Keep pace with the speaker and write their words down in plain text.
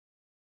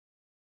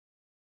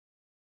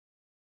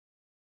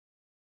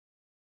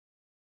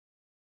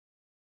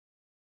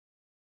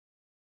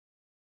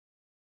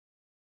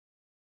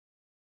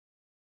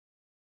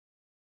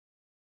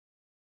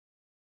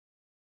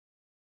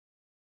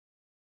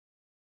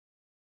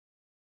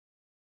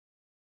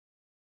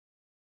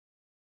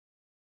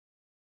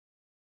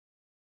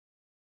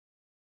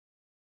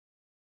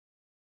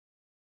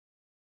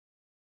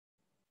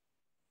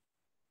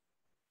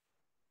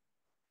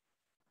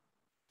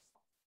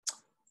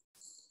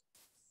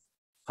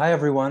Hi,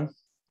 everyone.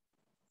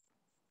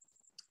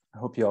 I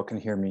hope you all can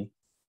hear me.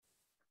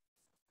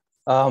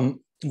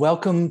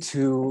 Welcome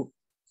to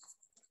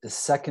the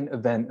second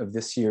event of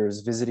this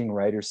year's Visiting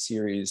Writers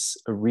Series,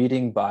 a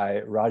reading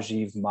by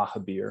Rajiv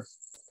Mohabir.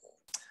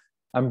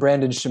 I'm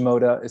Brandon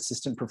Shimoda,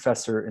 assistant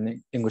professor in the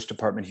English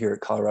department here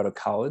at Colorado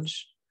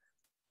College,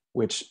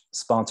 which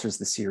sponsors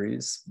the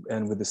series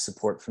and with the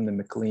support from the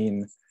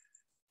McLean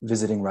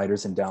Visiting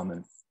Writers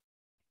Endowment.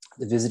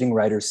 The Visiting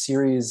Writers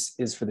Series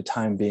is for the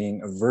time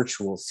being a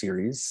virtual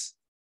series.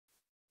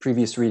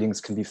 Previous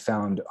readings can be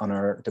found on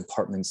our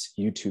department's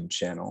YouTube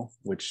channel,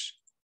 which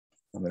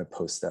I'm going to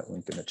post that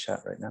link in the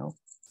chat right now.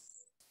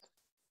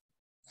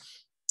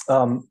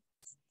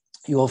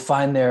 You will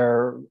find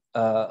there,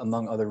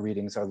 among other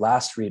readings, our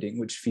last reading,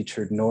 which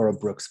featured Nora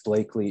Brooks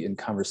Blakely in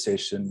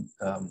conversation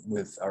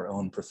with our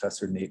own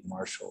Professor Nate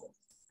Marshall.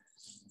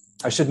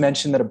 I should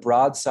mention that a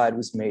broadside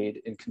was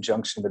made in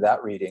conjunction with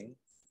that reading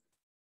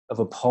of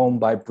a poem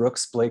by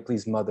Brooks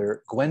Blakely's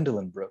mother,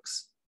 Gwendolyn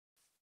Brooks.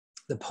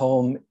 The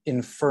poem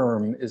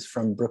Infirm is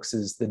from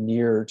Brooks's The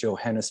Near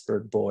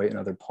Johannesburg Boy and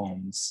Other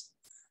Poems.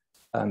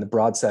 And the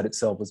broadside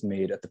itself was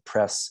made at the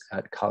press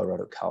at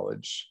Colorado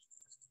College.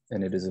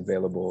 And it is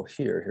available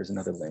here. Here's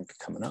another link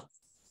coming up.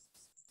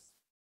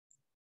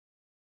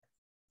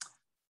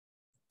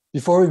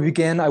 Before we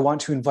begin, I want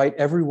to invite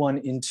everyone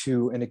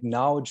into an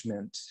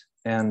acknowledgement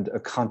and a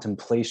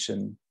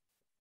contemplation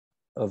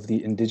of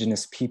the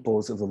indigenous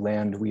peoples of the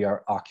land we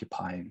are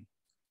occupying.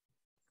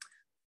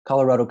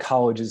 Colorado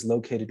College is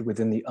located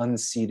within the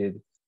unceded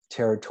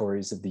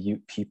territories of the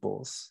Ute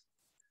peoples.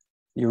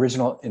 The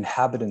original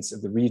inhabitants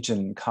of the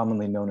region,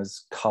 commonly known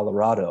as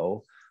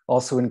Colorado,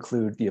 also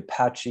include the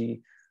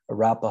Apache,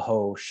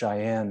 Arapaho,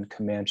 Cheyenne,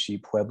 Comanche,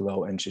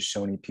 Pueblo, and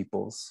Shoshone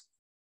peoples.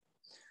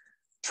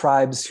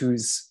 Tribes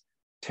whose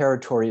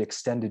territory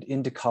extended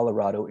into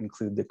Colorado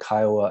include the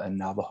Kiowa and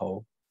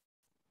Navajo.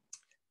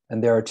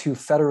 And there are two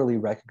federally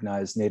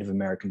recognized Native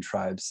American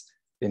tribes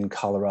in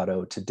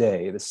Colorado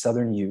today, the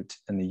Southern Ute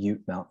and the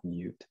Ute Mountain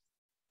Ute.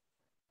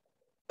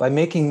 By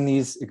making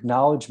these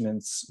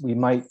acknowledgements, we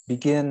might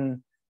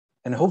begin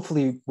and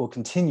hopefully will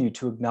continue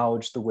to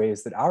acknowledge the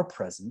ways that our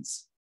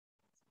presence,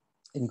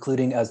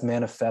 including as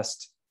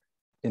manifest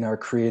in our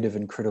creative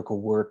and critical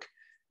work,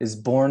 is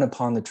born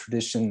upon the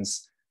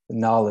traditions, the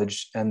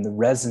knowledge, and the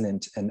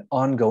resonant and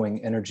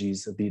ongoing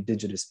energies of the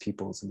indigenous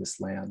peoples of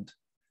this land.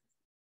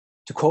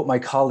 To quote my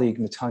colleague,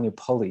 Natanya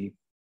Pulley,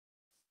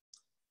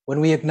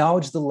 when we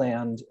acknowledge the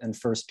land and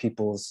First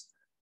Peoples,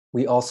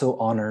 we also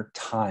honor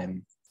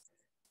time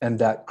and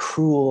that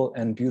cruel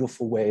and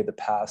beautiful way the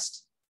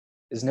past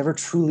is never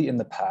truly in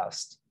the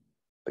past,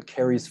 but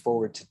carries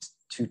forward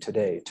to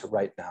today, to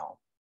right now.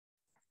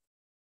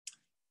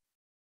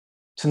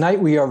 Tonight,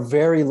 we are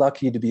very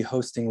lucky to be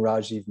hosting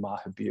Rajiv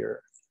Mohabir,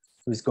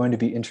 who's going to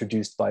be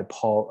introduced by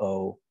Paul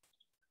O.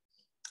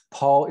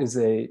 Paul is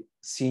a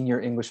senior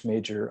English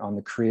major on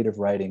the creative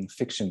writing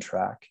fiction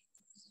track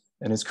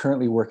and is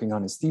currently working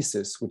on his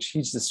thesis, which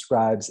he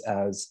describes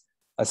as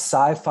a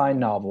sci-fi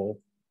novel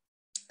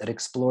that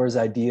explores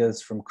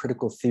ideas from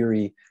critical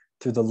theory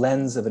through the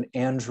lens of an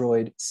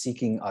android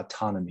seeking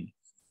autonomy.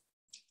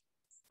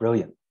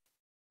 Brilliant.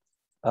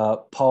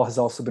 Paul has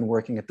also been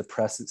working at the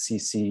press at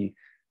CC,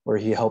 where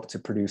he helped to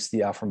produce the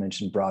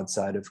aforementioned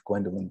broadside of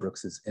Gwendolyn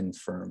Brooks's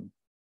Infirm.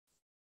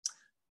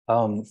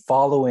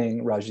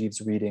 Following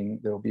Rajiv's reading,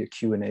 there will be a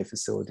Q&A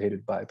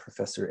facilitated by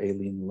Professor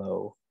Aileen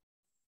Lowe.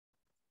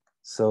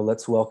 So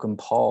let's welcome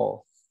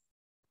Paul.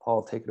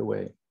 Paul, take it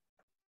away.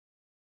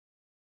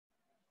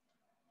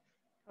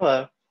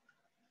 Hello.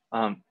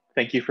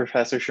 Thank you,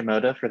 Professor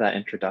Shimoda, for that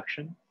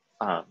introduction.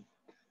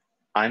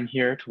 I'm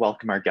here to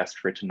welcome our guest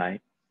for tonight.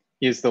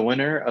 He is the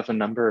winner of a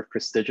number of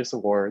prestigious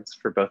awards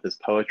for both his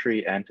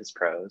poetry and his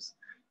prose,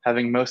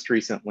 having most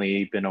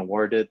recently been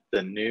awarded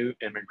the New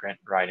Immigrant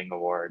Writing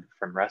Award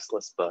from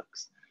Restless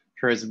Books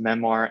for his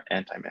memoir,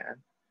 Antiman,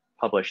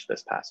 published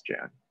this past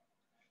June.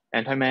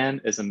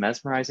 Antiman is a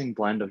mesmerizing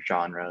blend of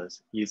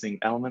genres, using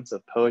elements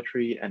of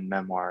poetry and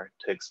memoir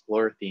to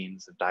explore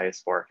themes of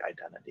diasporic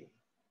identity.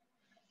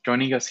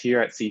 Joining us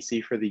here at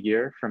CC for the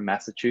year from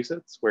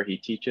Massachusetts, where he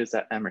teaches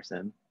at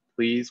Emerson,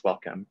 please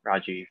welcome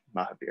Rajiv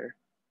Mohabir.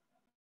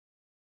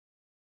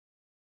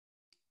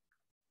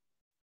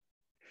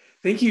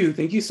 Thank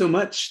you so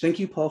much. Thank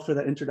you, Paul, for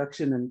that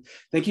introduction, and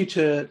thank you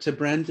to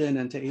Brandon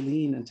and to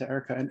Aileen and to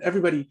Erica and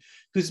everybody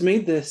who's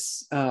made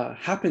this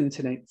happen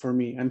tonight for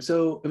me. I'm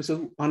so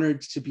honored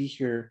to be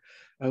here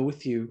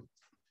with you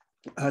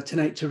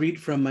tonight to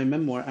read from my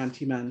memoir,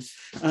 Antiman,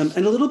 and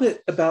a little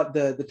bit about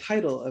the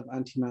title of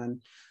Antiman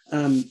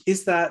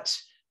is that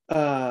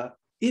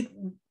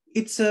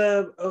it's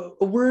a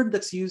word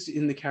that's used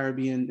in the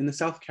Caribbean, in the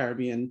South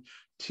Caribbean,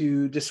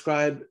 to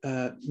describe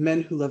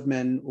men who love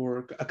men,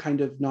 or a kind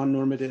of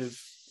non-normative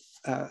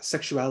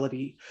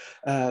sexuality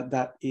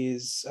that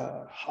is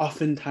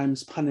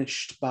oftentimes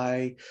punished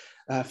by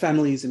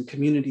families and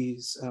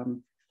communities.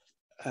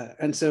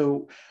 And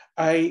so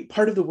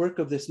part of the work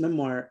of this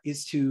memoir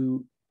is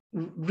to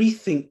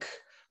rethink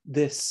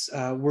this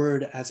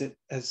word as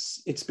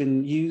it's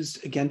been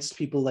used against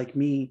people like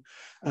me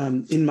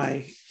in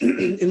my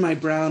in my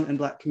brown and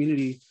Black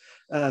community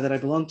that I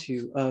belong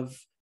to, of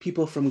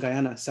people from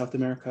Guyana, South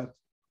America.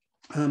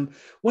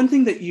 One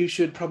thing that you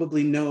should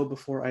probably know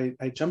before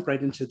I jump right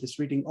into this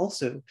reading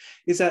also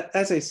is that,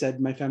 as I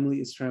said, my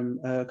family is from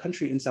a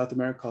country in South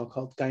America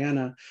called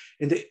Guyana.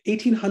 In the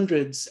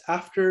 1800s,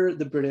 after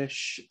the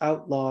British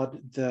outlawed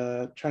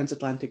the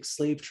transatlantic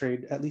slave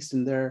trade, at least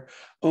in their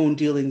own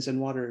dealings and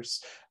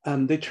waters,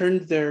 they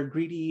turned their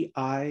greedy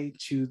eye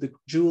to the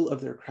jewel of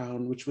their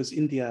crown, which was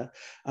India,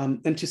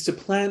 and to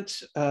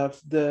supplant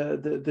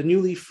the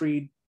newly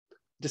freed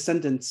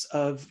descendants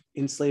of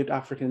enslaved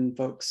African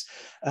folks.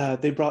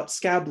 They brought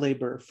scab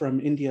labor from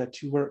India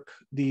to work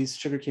these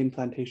sugarcane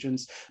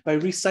plantations by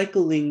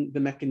recycling the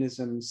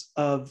mechanisms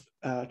of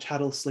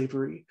chattel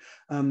slavery.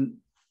 And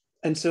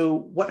so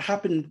what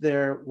happened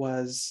there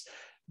was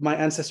my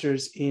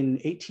ancestors in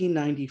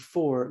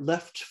 1894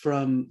 left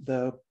from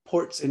the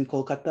ports in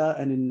Kolkata,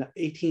 and in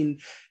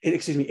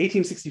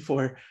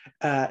 1864,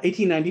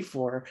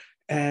 1894,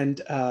 and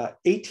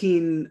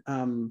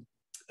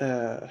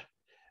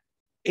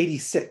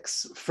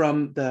 1886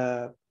 from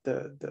the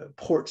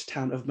port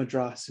town of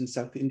Madras in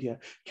South India,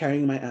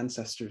 carrying my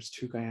ancestors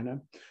to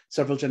Guyana.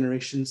 Several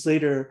generations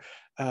later,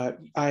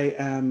 I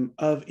am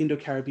of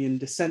Indo-Caribbean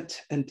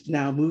descent and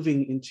now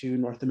moving into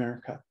North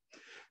America.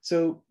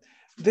 So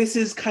this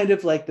is kind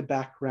of like the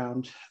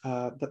background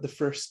that the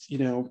first,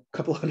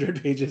 couple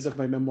hundred pages of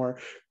my memoir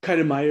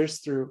kind of mires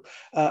through.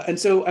 And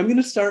so I'm going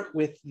to start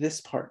with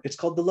this part. It's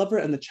called The Lover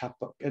and the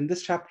Chapbook. And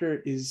this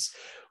chapter is,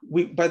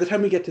 by the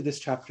time we get to this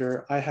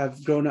chapter, I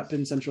have grown up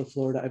in Central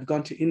Florida. I've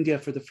gone to India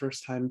for the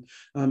first time,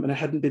 and I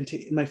hadn't been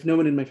to, no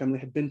one in my family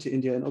had been to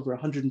India in over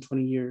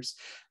 120 years.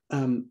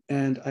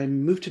 And I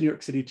moved to New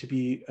York City to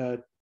be a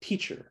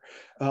teacher.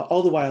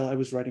 All the while I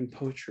was writing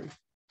poetry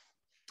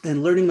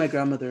and learning my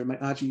grandmother, my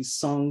Aji's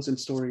songs and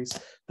stories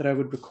that I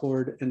would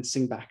record and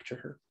sing back to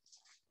her.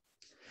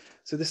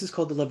 So this is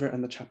called The Lover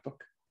and the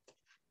Chapbook.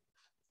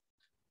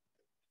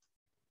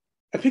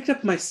 I picked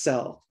up my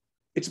cell.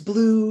 Its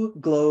blue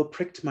glow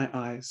pricked my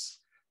eyes.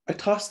 I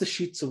tossed the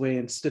sheets away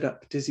and stood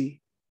up,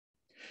 dizzy.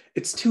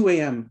 It's 2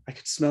 a.m. I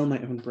could smell my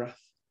own breath.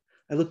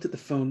 I looked at the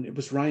phone. It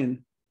was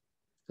Ryan.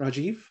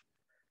 Rajiv?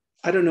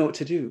 I don't know what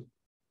to do.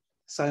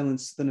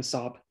 Silence, then a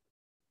sob.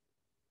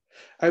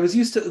 I was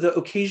used to the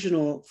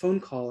occasional phone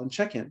call and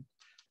check-in,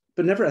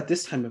 but never at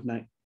this time of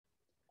night.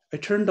 I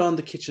turned on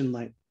the kitchen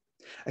light.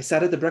 I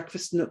sat at the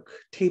breakfast nook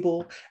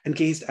table and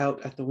gazed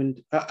out at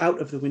the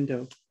out of the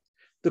window.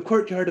 The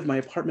courtyard of my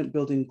apartment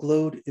building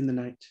glowed in the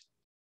night.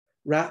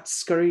 Rats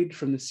scurried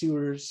from the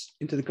sewers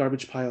into the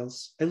garbage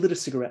piles. I lit a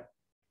cigarette.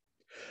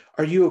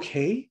 Are you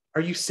okay?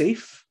 Are you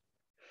safe?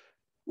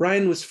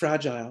 Ryan was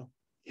fragile.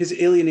 His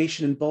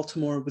alienation in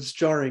Baltimore was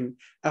jarring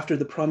after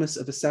the promise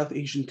of a South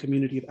Asian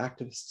community of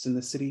activists in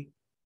the city.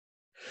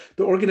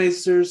 The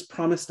organizers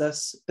promised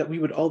us that we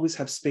would always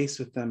have space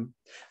with them,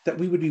 that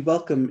we would be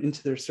welcome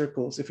into their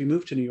circles if we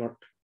moved to New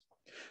York.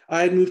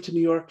 I had moved to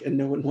New York and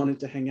no one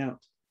wanted to hang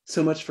out.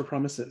 So much for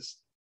promises.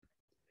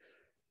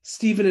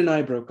 Stephen and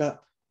I broke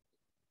up.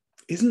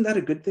 Isn't that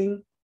a good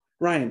thing?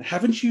 Ryan,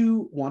 haven't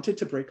you wanted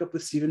to break up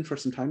with Stephen for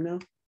some time now?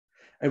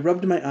 I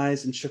rubbed my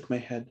eyes and shook my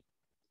head.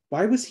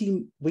 Why was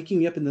he waking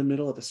me up in the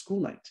middle of a school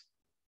night?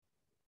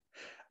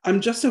 I'm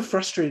just so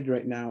frustrated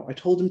right now. I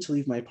told him to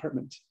leave my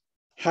apartment.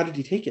 How did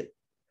he take it?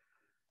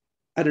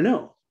 I don't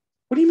know.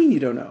 What do you mean you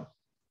don't know?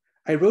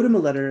 I wrote him a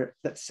letter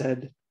that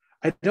said,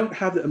 I don't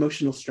have the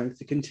emotional strength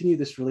to continue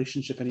this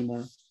relationship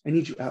anymore. I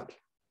need you out.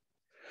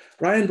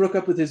 Ryan broke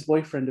up with his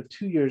boyfriend of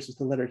 2 years with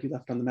the letter he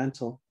left on the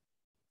mantle.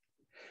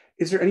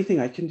 Is there anything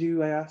I can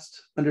do? I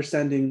asked,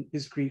 understanding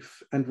his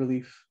grief and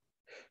relief.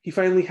 He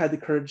finally had the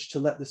courage to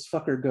let this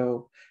fucker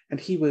go, and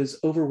he was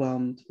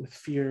overwhelmed with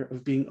fear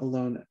of being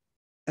alone,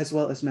 as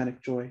well as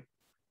manic joy.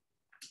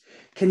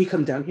 Can you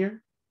come down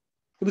here?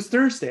 It was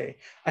Thursday.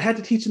 I had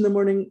to teach in the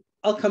morning.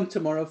 I'll come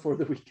tomorrow for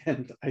the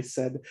weekend, I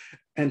said,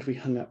 and we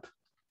hung up.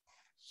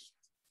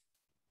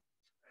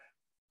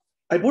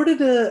 I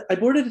boarded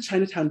a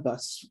Chinatown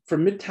bus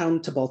from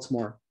Midtown to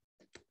Baltimore.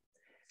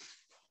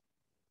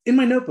 In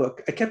my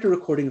notebook, I kept a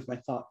recording of my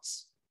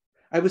thoughts.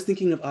 I was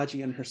thinking of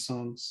Aji and her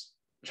songs,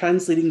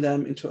 translating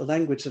them into a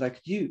language that I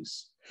could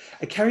use.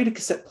 I carried a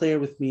cassette player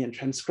with me and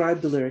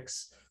transcribed the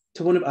lyrics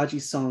to one of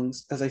Aji's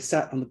songs as I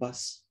sat on the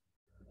bus.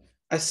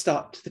 I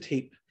stopped the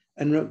tape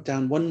and wrote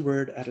down one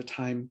word at a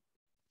time.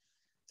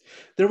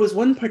 There was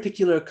one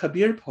particular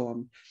Kabir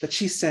poem that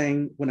she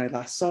sang when I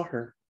last saw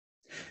her.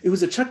 It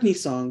was a chutney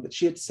song that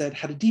she had said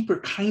had a deeper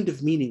kind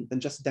of meaning than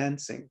just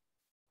dancing.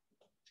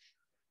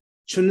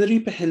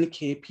 Chunari pehen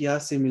ke piya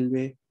se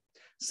milve,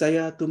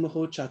 saya tum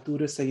ho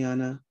chatur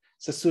sayana,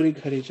 sasuri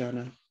ghare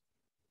jana.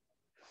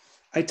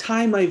 I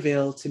tie my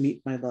veil to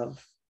meet my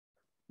love.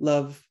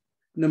 Love,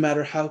 no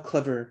matter how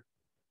clever,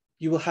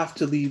 you will have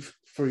to leave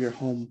for your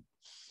home.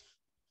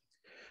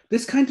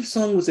 This kind of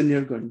song was a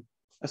nirgun,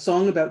 a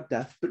song about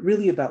death, but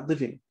really about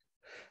living.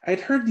 I had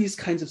heard these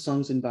kinds of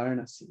songs in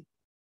Varanasi.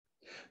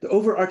 The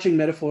overarching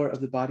metaphor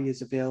of the body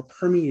as a veil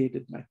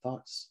permeated my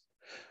thoughts.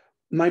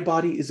 My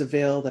body is a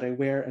veil that I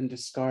wear and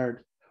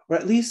discard, or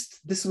at least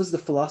this was the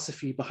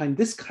philosophy behind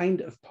this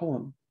kind of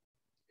poem.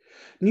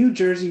 New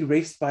Jersey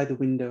raced by the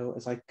window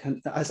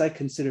as I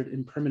considered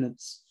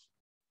impermanence.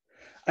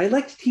 I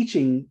liked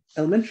teaching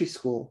elementary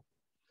school,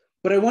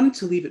 but I wanted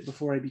to leave it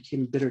before I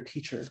became a bitter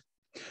teacher.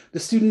 The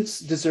students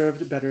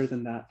deserved better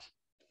than that.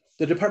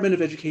 The Department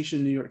of Education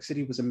in New York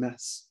City was a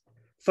mess.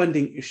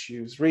 Funding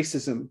issues,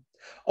 racism,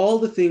 all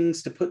the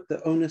things to put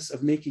the onus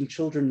of making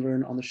children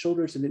learn on the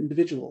shoulders of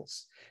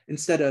individuals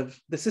instead of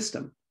the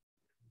system.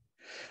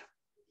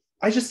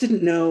 I just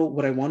didn't know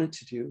what I wanted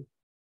to do.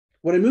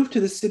 When I moved to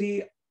the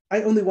city,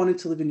 I only wanted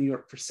to live in New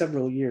York for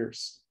several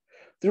years.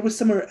 There was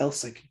somewhere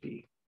else I could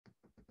be.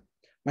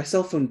 My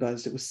cell phone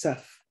buzzed. It was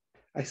Seth.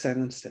 I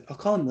silenced it. I'll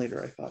call him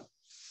later, I thought.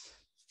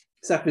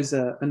 Seth is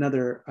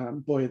another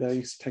boy that I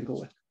used to tangle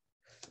with.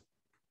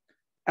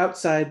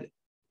 Outside,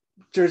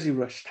 Jersey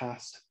rushed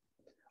past.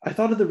 I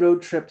thought of the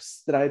road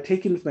trips that I had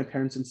taken with my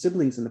parents and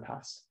siblings in the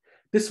past.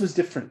 This was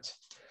different.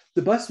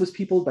 The bus was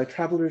peopled by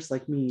travelers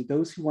like me,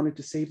 those who wanted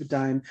to save a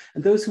dime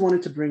and those who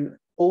wanted to bring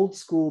old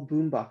school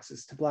boom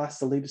boxes to blast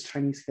the latest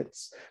Chinese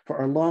hits for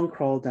our long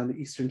crawl down the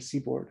eastern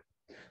seaboard,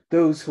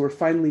 those who were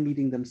finally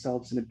meeting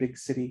themselves in a big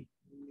city.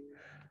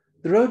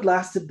 The road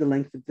lasted the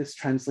length of this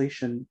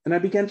translation, and I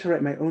began to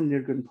write my own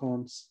Nirgun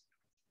poems.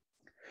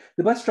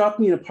 The bus dropped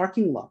me in a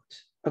parking lot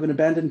of an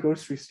abandoned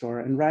grocery store,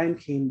 and Ryan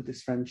came with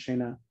his friend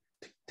Shayna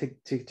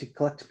to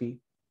collect me.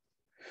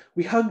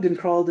 We hugged and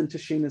crawled into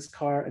Shayna's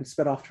car and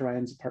sped off to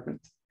Ryan's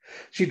apartment.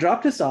 She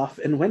dropped us off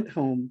and went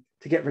home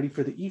to get ready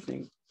for the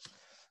evening.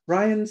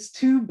 Ryan's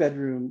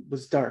two-bedroom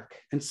was dark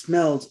and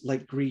smelled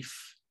like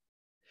grief.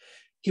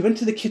 He went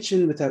to the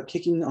kitchen without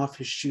kicking off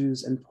his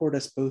shoes and poured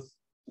us both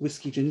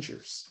whiskey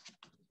gingers.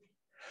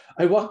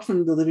 I walked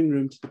from the living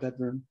room to the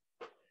bedroom.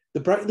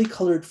 The brightly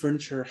colored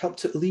furniture helped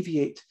to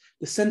alleviate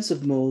the sense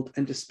of mold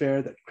and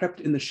despair that crept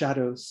in the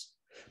shadows,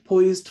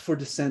 poised for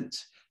descent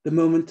the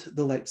moment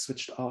the light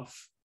switched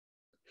off.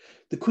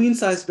 The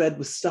queen-size bed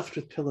was stuffed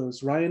with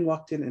pillows. Ryan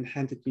walked in and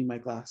handed me my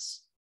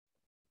glass.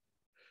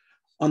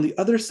 On the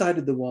other side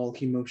of the wall,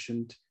 he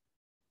motioned,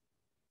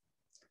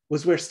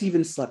 was where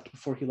Stephen slept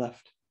before he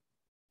left.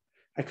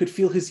 I could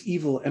feel his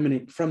evil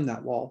emanate from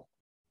that wall.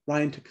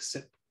 Ryan took a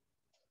sip.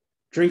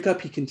 Drink up,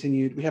 he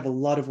continued. We have a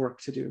lot of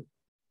work to do.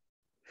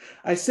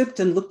 I sipped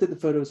and looked at the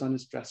photos on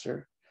his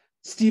dresser.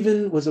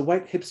 Stephen was a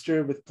white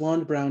hipster with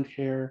blonde brown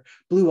hair,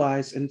 blue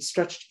eyes, and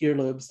stretched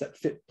earlobes that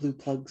fit blue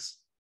plugs.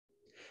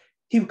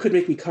 He could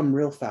make me come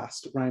real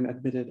fast, Ryan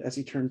admitted as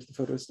he turned the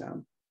photos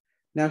down.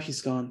 Now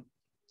he's gone.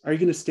 Are you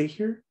going to stay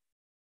here?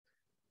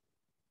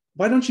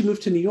 Why don't you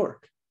move to New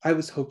York? I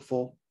was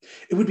hopeful.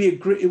 It would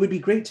be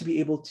great to be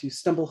able to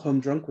stumble home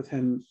drunk with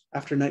him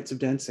after nights of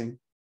dancing.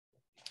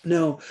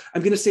 No,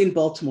 I'm going to stay in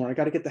Baltimore. I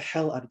got to get the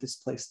hell out of this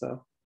place,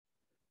 though.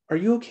 Are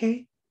you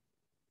okay?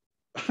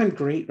 I'm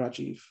great,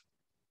 Rajiv.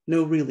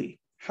 No, really.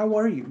 How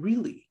are you,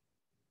 really?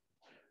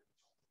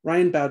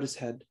 Ryan bowed his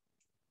head.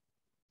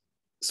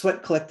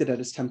 Sweat collected at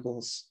his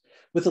temples.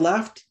 With a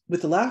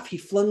laugh, he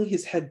flung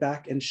his head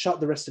back and shot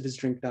the rest of his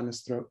drink down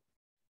his throat.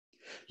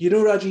 You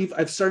know, Rajiv,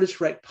 I've started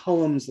to write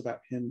poems about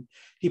him.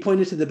 He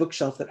pointed to the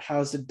bookshelf that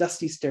housed a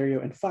dusty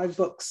stereo and 5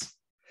 books.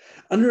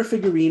 Under a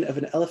figurine of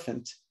an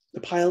elephant,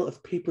 the pile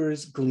of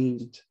papers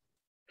gleamed.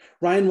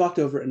 Ryan walked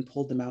over and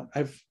pulled them out.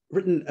 I've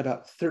written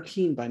about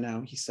 13 by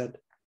now, he said.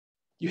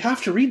 You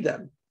have to read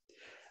them.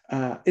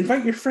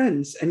 Invite your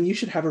friends, and you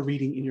should have a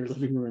reading in your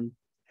living room.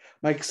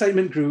 My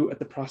excitement grew at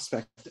the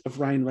prospect of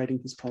Ryan writing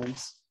his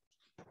poems.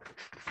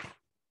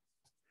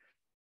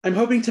 I'm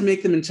hoping to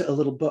make them into a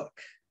little book,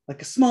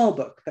 like a small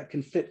book that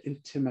can fit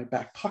into my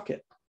back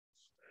pocket.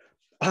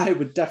 I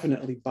would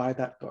definitely buy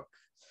that book.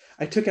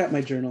 I took out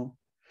my journal.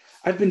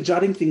 I've been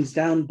jotting things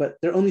down, but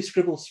they're only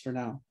scribbles for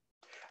now.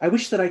 I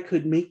wish that I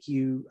could make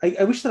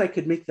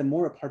them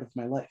more a part of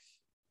my life.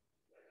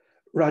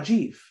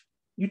 Rajiv,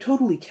 you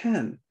totally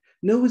can.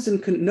 No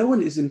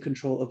one is in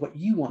control of what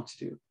you want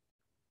to do.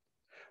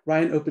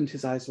 Ryan opened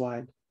his eyes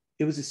wide.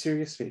 It was a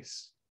serious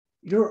face.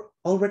 You're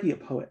already a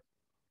poet.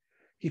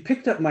 He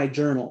picked up my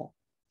journal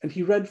and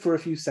he read for a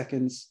few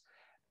seconds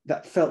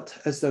that felt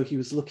as though he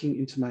was looking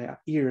into my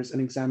ears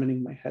and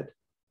examining my head.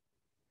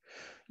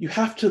 You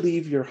have to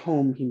leave your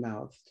home, he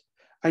mouthed.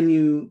 I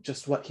knew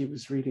just what he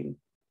was reading.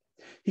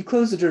 He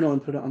closed the journal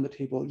and put it on the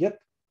table. Yep,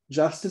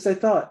 just as I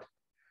thought.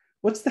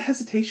 What's the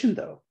hesitation,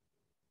 though?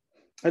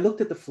 I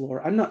looked at the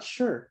floor. I'm not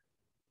sure.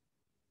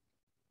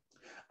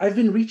 I've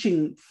been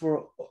teaching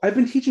for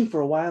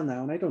a while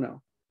now, and I don't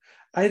know.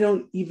 I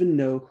don't even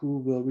know who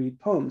will read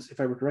poems if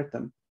I were to write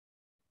them.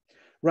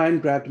 Ryan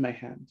grabbed my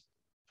hand.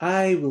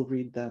 I will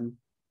read them.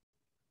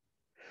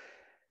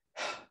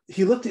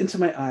 He looked into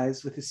my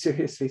eyes with his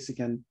serious face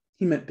again.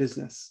 He meant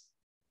business.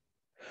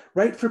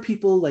 Write for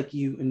people like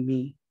you and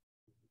me.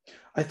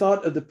 I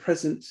thought of the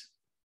present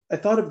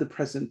that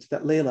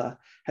Layla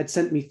had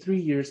sent me 3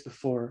 years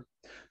before.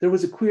 There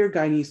was a queer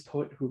Guyanese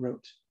poet who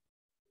wrote,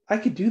 I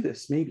could do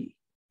this, maybe,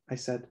 I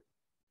said.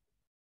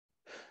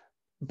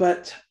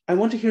 But I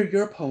want to hear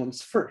your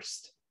poems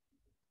first.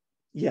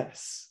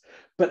 Yes,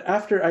 but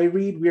after I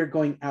read, we are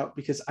going out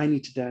because I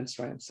need to dance,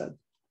 Ryan said.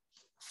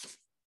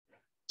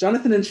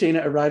 Jonathan and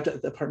Shayna arrived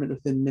at the apartment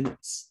within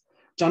minutes.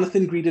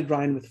 Jonathan greeted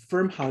Ryan with a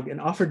firm hug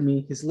and offered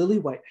me his lily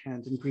white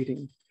hand in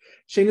greeting.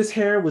 Shayna's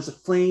hair was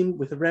aflame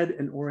with red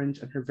and orange,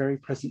 and her very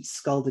presence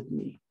scalded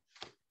me.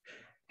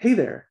 Hey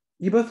there,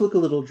 you both look a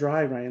little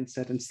dry, Ryan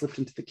said, and slipped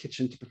into the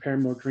kitchen to prepare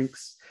more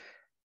drinks.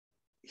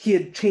 He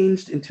had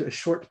changed into a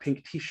short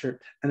pink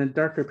t-shirt and a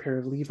darker pair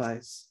of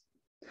Levi's.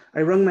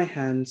 I wrung my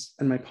hands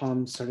and my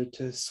palms started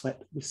to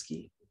sweat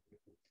whiskey.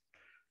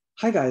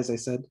 Hi guys, I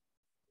said.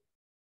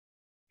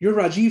 You're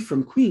Rajiv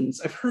from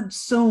Queens. I've heard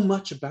so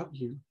much about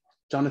you.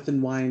 Jonathan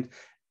whined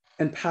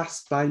and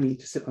passed by me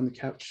to sit on the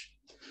couch.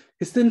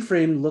 His thin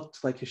frame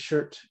looked like his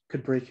shirt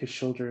could break his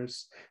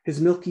shoulders.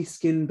 His milky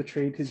skin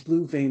betrayed his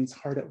blue veins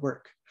hard at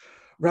work.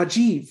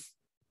 Rajiv,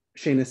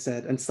 Shayna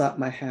said, and slapped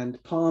my hand,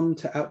 palm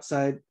to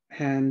outside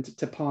hand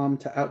to palm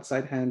to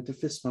outside hand to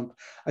fist bump.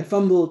 I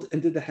fumbled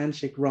and did the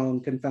handshake wrong,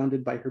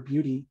 confounded by her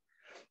beauty.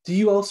 Do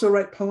you also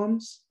write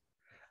poems?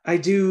 I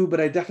do,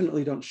 but I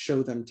definitely don't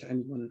show them to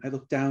anyone. I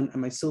look down at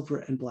my silver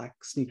and black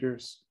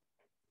sneakers.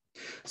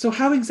 So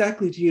how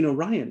exactly do you know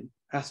Ryan?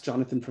 Asked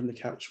Jonathan from the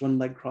couch, one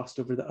leg crossed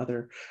over the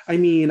other. I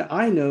mean,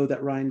 I know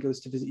that Ryan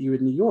goes to visit you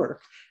in New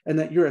York and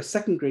that you're a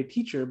second grade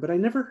teacher, but I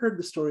never heard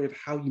the story of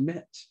how you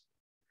met.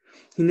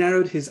 He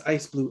narrowed his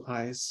ice blue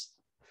eyes.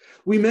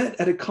 We met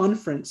at a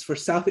conference for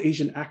South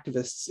Asian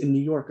activists in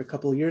New York a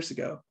couple of years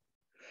ago.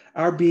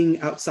 Our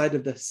being outside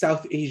of the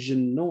South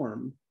Asian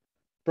norm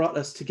brought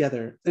us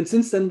together, and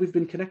since then we've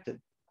been connected.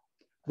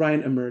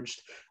 Ryan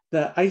emerged.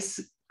 The ice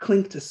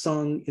clinked a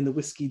song in the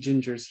whiskey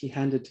gingers he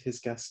handed to his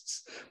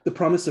guests, the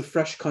promise of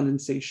fresh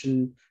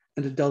condensation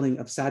and a dulling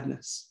of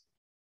sadness.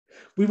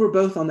 We were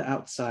both on the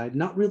outside,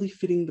 not really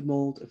fitting the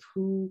mold of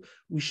who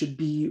we should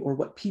be or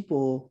what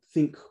people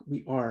think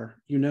we are,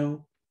 you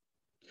know?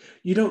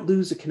 You don't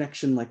lose a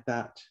connection like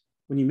that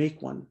when you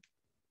make one,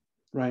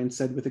 Ryan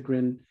said with a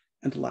grin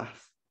and a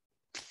laugh.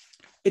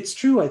 It's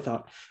true, I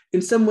thought.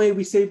 In some way,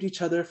 we saved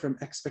each other from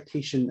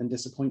expectation and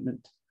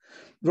disappointment.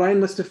 Ryan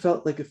must have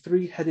felt like a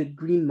three-headed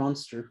green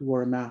monster who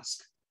wore a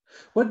mask.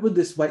 What would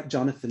this white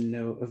Jonathan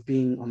know of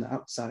being on the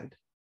outside?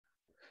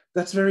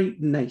 That's very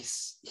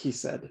nice, he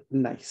said,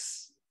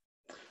 nice.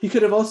 He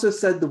could have also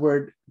said the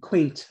word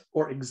quaint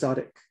or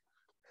exotic.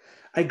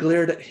 I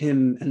glared at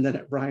him and then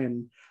at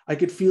Ryan. I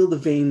could feel the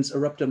veins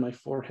erupt on my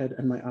forehead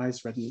and my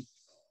eyes redden.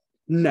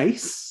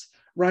 Nice?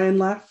 Ryan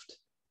laughed.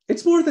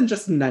 It's more than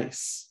just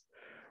nice.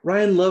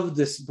 Ryan loved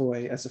this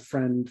boy as a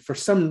friend for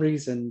some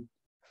reason.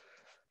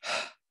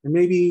 And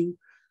maybe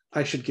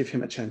I should give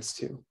him a chance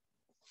too.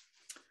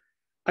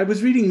 I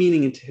was reading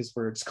meaning into his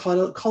words.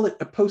 Call it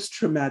a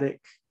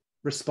post-traumatic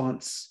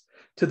response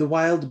to the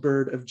wild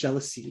bird of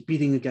jealousy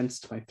beating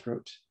against my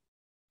throat.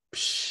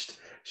 Psst,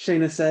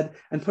 Shayna said,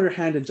 and put her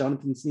hand on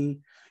Jonathan's knee.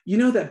 You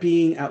know that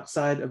being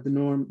outside of the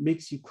norm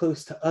makes you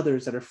close to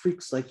others that are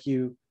freaks like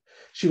you.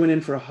 She went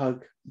in for a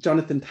hug.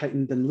 Jonathan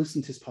tightened and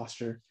loosened his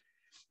posture.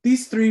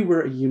 These three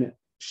were a unit.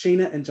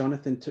 Shayna and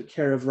Jonathan took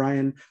care of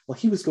Ryan while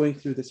he was going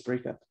through this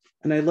breakup,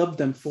 and I loved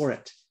them for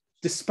it,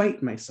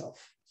 despite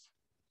myself.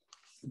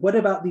 What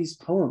about these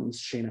poems?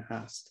 Shayna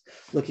asked,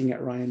 looking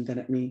at Ryan, then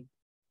at me.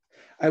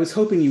 I was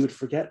hoping you would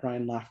forget,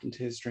 Ryan laughed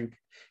into his drink.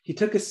 He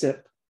took a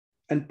sip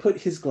and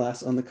put his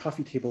glass on the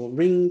coffee table,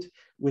 ringed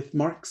with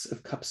marks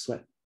of cup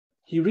sweat.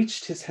 He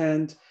reached his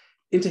hand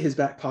into his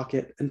back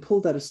pocket and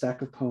pulled out a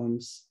stack of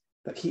poems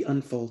that he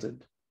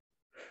unfolded.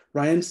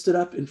 Ryan stood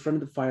up in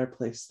front of the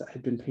fireplace that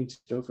had been painted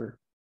over.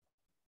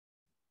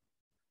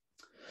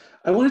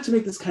 I wanted to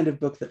make this kind of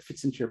book that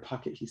fits into your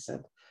pocket, he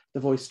said,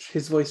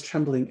 his voice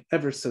trembling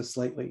ever so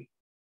slightly.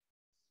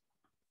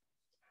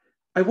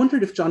 I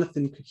wondered if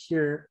Jonathan could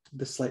hear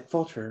the slight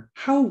falter.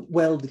 How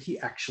well did he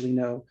actually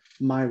know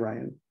my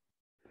Ryan?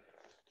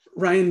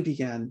 Ryan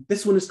began.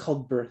 This one is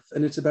called Birth,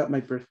 and it's about my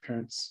birth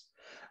parents.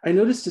 I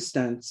noticed his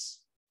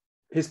stance,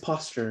 his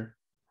posture,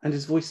 and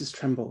his voice's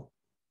tremble.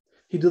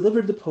 He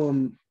delivered the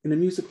poem in a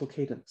musical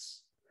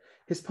cadence.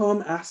 His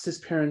poem asked his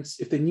parents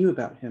if they knew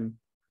about him,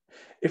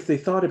 if they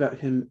thought about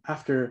him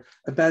after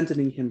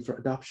abandoning him for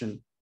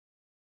adoption.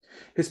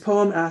 His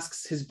poem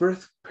asks his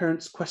birth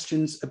parents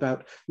questions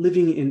about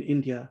living in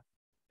India,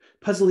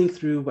 puzzling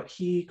through what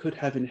he could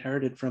have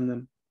inherited from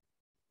them.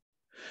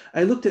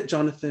 I looked at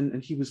Jonathan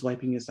and he was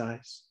wiping his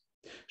eyes.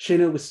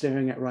 Shayna was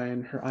staring at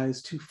Ryan, her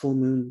eyes two full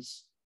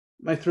moons.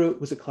 My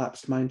throat was a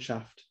collapsed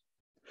mineshaft.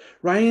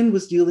 Ryan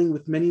was dealing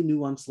with many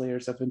nuanced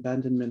layers of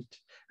abandonment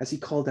as he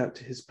called out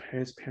to his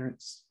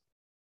parents.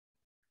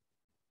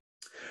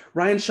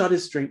 Ryan shot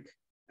his drink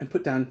and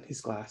put down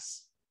his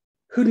glass.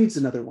 Who needs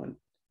another one?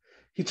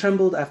 He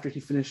trembled after he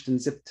finished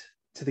and zipped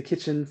to the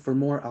kitchen for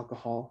more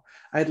alcohol.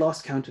 I had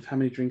lost count of how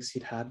many drinks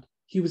he'd had.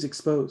 He was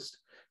exposed.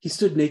 He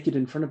stood naked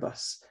in front of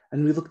us,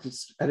 and we looked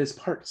at his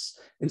parts,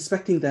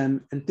 inspecting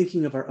them and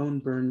thinking of our own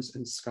burns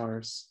and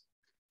scars.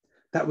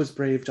 That was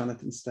brave,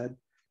 Jonathan said,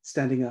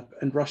 standing up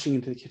and rushing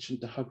into the kitchen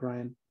to hug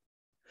Ryan.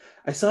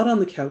 I sat on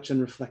the couch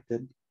and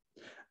reflected.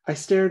 I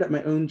stared at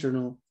my own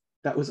journal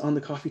that was on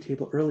the coffee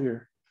table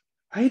earlier.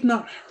 I had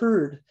not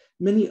heard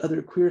many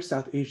other queer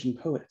South Asian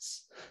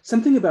poets.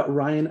 Something about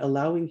Ryan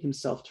allowing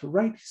himself to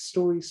write his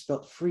stories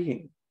felt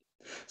freeing.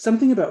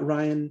 Something about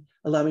Ryan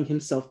allowing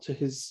himself to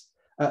his,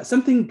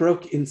 something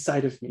broke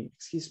inside of me,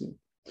 excuse me.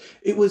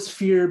 It was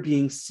fear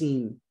being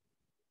seen.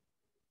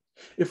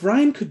 If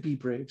Ryan could be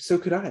brave, so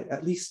could I,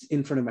 at least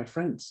in front of my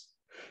friends.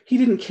 He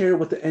didn't care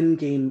what the end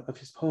game of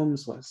his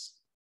poems was.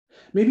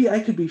 Maybe I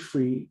could be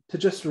free to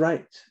just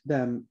write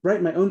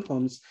my own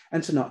poems,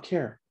 and to not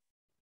care.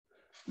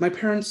 My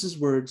parents'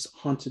 words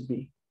haunted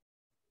me.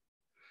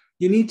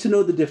 You need to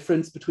know the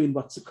difference between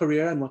what's a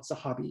career and what's a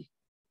hobby.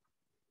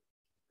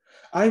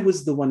 I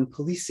was the one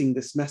policing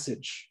this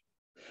message.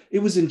 It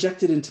was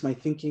injected into my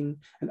thinking,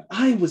 and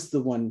I was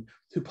the one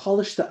who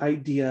polished the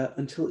idea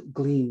until it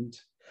gleamed,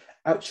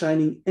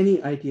 outshining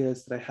any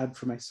ideas that I had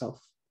for myself.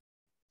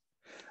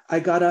 I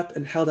got up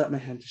and held out my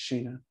hand to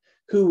Shayna,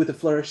 who with a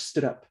flourish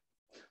stood up.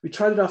 We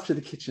trotted off to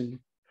the kitchen.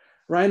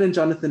 Ryan and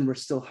Jonathan were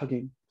still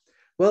hugging.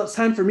 Well, it's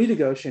time for me to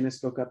go, Shayna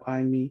spoke up,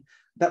 eyeing me.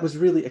 That was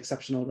really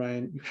exceptional,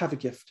 Ryan. You have a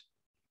gift.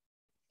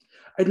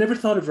 I'd never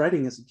thought of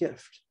writing as a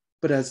gift,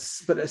 but a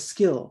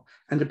skill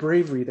and a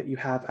bravery that you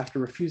have after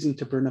refusing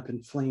to burn up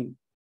in flame.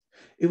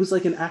 It was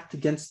like an act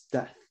against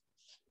death.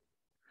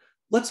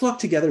 Let's walk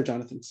together,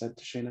 Jonathan said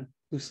to Shayna,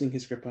 loosening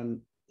his grip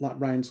on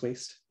Ryan's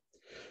waist.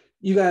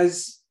 You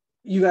guys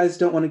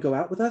don't want to go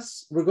out with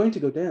us? We're going to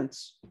go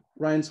dance.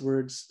 Ryan's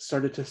words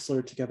started to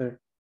slur together.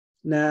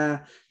 Nah,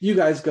 you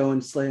guys go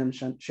and slay him,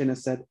 Shayna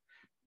said.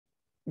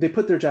 They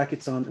put their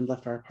jackets on and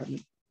left our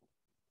apartment.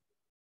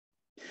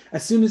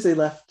 As soon as they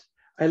left,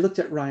 I looked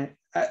at Ryan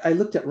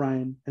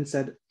and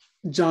said,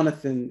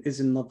 Jonathan is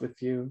in love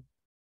with you.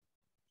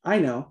 I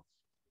know.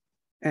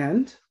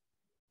 And?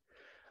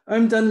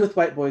 I'm done with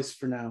white boys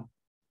for now.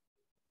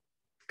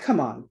 Come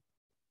on.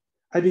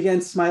 I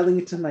began smiling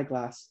into my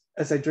glass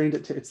as I drained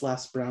it to its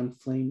last brown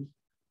flame.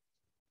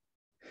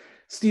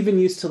 Stephen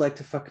used to like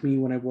to fuck me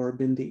when I wore a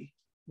bindi,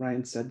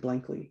 Ryan said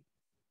blankly.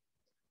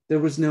 There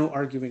was no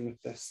arguing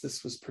with this.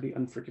 This was pretty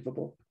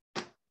unforgivable.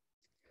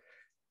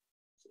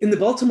 In the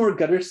Baltimore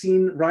gutter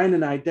scene, Ryan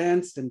and I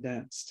danced and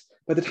danced.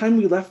 By the time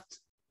we left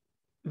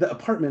the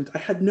apartment, I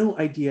had no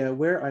idea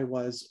where I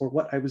was or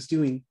what I was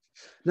doing.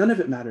 None of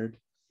it mattered.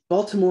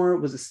 Baltimore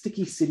was a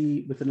sticky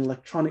city with an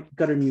electronic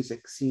gutter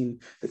music scene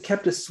that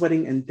kept us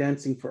sweating and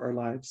dancing for our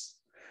lives.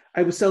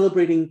 I was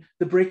celebrating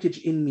the breakage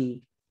in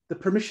me, the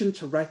permission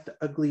to write the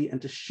ugly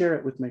and to share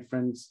it with my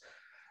friends.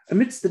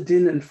 Amidst the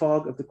din and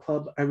fog of the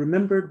club, I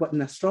remembered what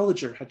an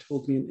astrologer had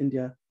told me in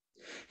India.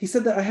 He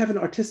said that I have an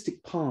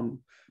artistic palm,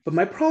 but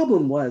my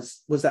problem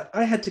was that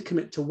I had to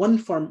commit to one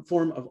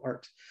form of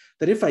art,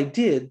 that if I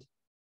did,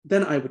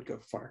 then I would go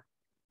far.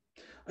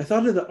 I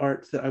thought that the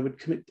art that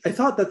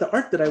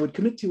I would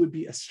commit to would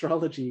be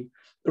astrology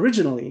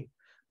originally,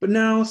 but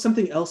now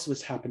something else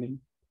was happening.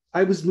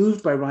 I was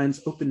moved by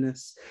Ryan's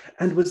openness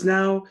and was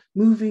now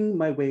moving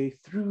my way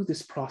through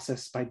this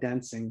process by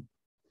dancing.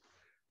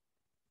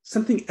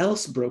 Something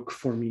else broke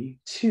for me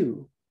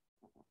too.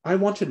 I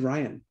wanted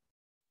Ryan.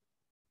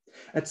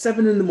 At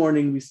 7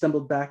 a.m, we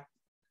stumbled back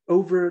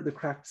over the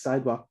cracked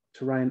sidewalk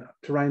to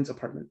Ryan's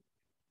apartment.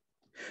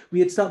 We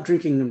had stopped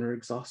drinking and were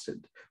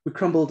exhausted. We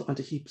crumbled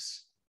onto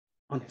heaps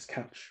on his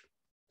couch.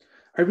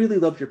 I really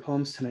loved your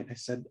poems tonight, I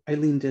said. I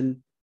leaned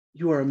in.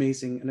 You are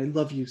amazing, and I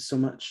love you so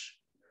much.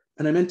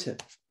 And I meant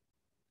it.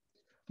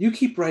 You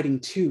keep writing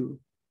too.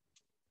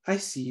 I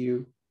see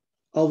you,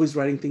 always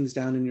writing things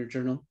down in your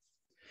journal.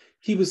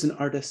 He was an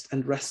artist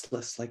and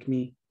restless like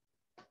me.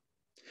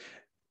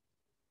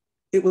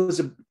 It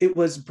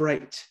was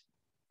bright,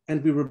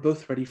 and we were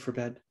both ready for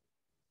bed.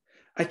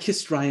 I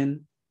kissed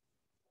Ryan.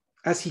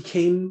 As he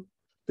came,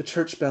 the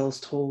church bells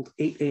tolled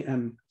 8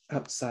 a.m.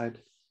 outside.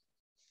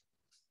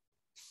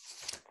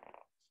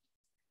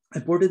 I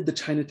boarded the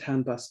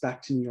Chinatown bus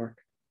back to New York.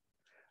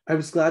 I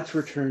was glad to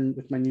return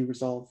with my new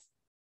resolve.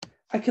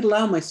 I could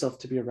allow myself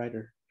to be a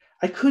writer.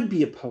 I could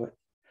be a poet.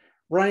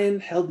 Ryan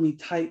had held me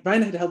tight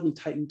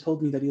and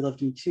told me that he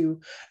loved me too,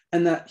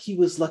 and that he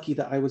was lucky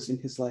that I was in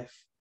his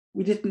life.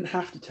 We didn't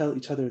have to tell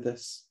each other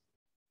this.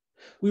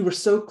 We were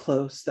so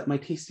close that my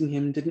tasting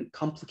him didn't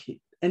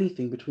complicate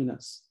anything between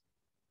us.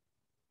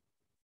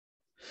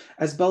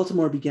 As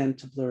Baltimore began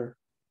to blur,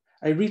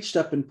 I reached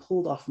up and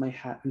pulled off my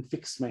hat and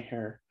fixed my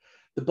hair.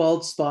 The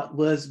bald spot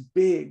was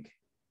big.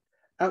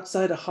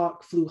 Outside, a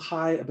hawk flew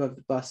high above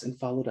the bus and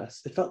followed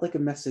us. It felt like a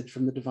message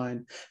from the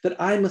divine that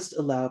I must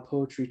allow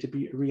poetry to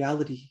be a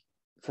reality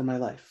for my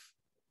life.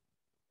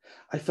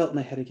 I felt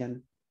my head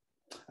again.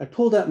 I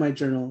pulled out my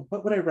journal.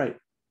 What would I write?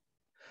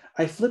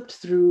 I flipped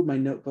through my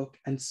notebook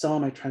and saw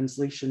my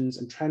translations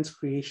and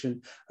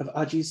transcreation of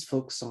Aji's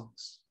folk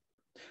songs.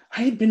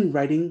 I had been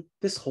writing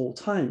this whole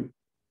time.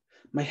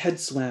 My head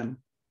swam.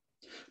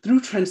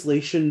 Through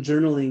translation,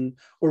 journaling,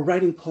 or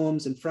writing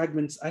poems and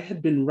fragments, I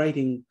had been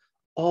writing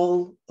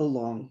all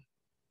along.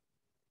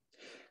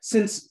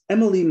 Since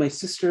Emily, my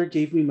sister,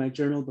 gave me my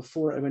journal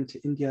before I went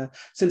to India,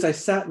 since I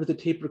sat with a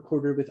tape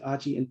recorder with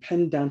Aji and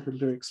penned down her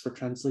lyrics for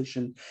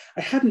translation,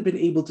 I hadn't been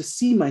able to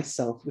see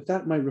myself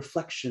without my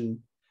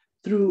reflection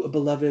through a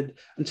beloved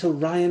until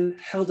Ryan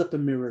held up a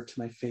mirror to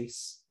my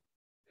face.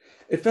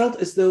 It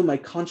felt as though my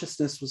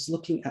consciousness was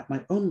looking at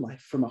my own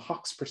life from a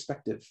hawk's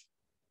perspective.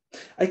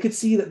 I could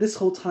see that this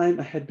whole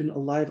time I had been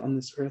alive on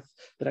this earth,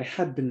 that I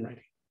had been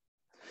writing.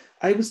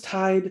 I was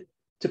tied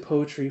to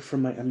poetry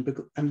from my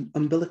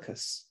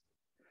umbilicus.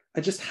 I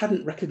just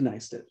hadn't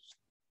recognized it.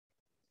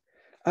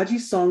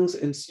 Aji's songs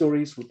and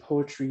stories were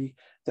poetry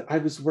that I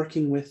was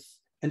working with,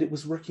 and it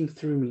was working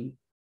through me.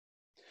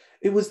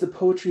 It was the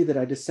poetry that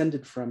I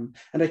descended from,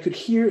 and I could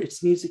hear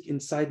its music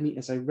inside me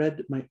as I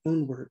read my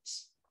own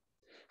words.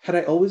 Had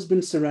I always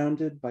been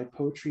surrounded by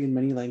poetry in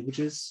many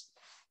languages?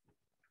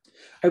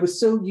 I was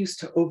so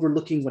used to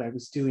overlooking what I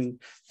was doing,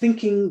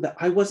 thinking that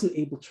I wasn't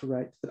able to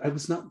write, that I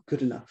was not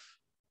good enough,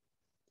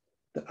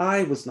 that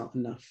I was not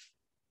enough.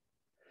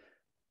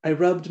 I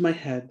rubbed my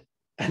head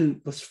and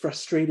was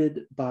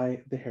frustrated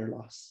by the hair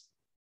loss.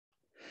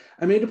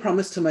 I made a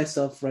promise to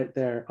myself right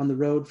there on the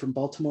road from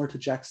Baltimore to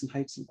Jackson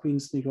Heights in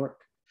Queens, New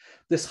York,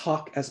 this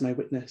hawk as my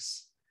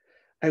witness.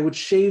 I would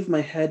shave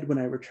my head when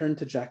I returned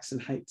to Jackson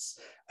Heights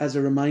as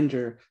a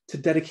reminder to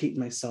dedicate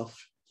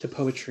myself to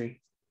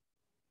poetry.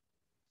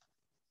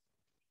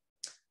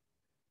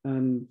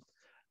 One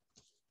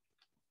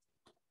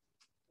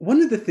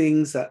of the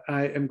things that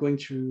I am going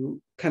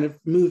to kind of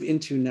move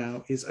into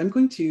now is I'm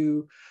going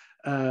to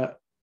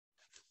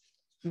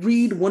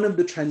read one of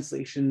the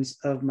translations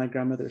of my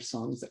grandmother's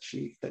songs that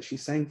she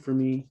sang for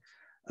me.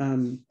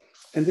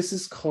 And this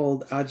is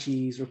called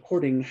Aji's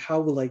recording, How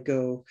Will I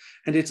Go?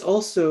 And it's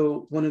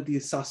also one of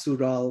these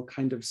sasural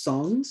kind of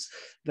songs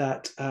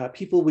that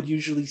people would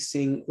usually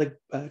sing like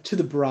to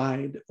the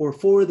bride or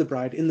for the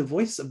bride in the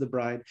voice of the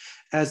bride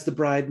as the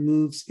bride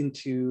moves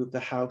into the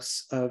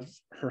house of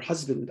her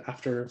husband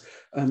after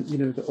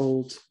the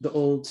old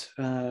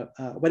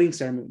wedding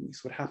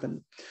ceremonies would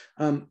happen.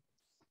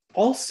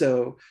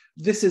 Also,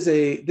 this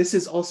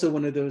is also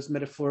one of those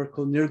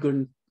metaphorical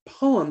Nirgun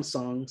poem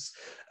songs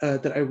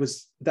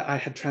that I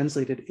had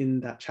translated in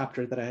that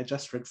chapter that I had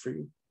just read for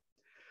you.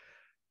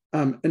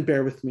 And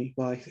bear with me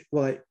while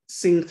I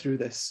sing through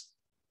this.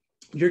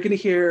 You're going to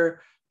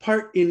hear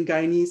part in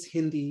Guyanese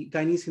Hindi,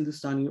 Guyanese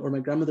Hindustani, or my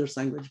grandmother's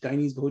language,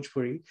 Guyanese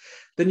Bhojpuri.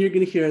 Then you're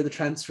going to hear the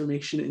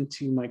transformation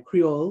into my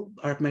Creole,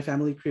 or my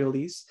family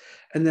Creolese,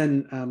 and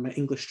then my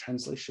English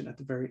translation at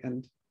the very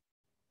end.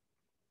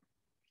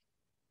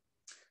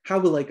 How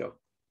will I go?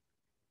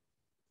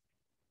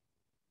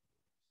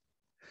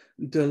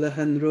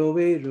 दुल्हन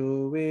रोवे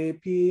रोवे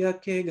पिया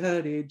के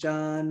घरे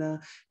जाना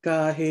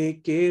काहे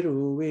के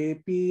रोवे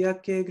पिया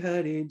के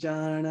घरे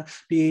जाना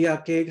पिया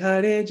के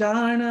घरे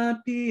जाना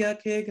पिया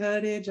के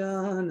घरे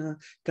जाना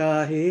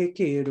काहे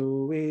के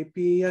रोवे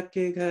पिया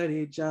के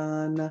घरे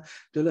जाना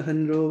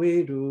दुल्हन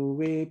रोवे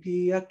रोवे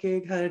पिया के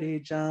घरे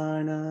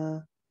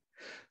जाना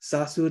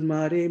सासुर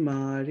मारे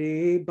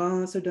मारे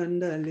बांस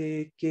डंडा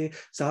लेके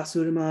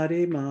सासुर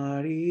मारे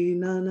मारी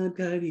ननद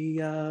घरी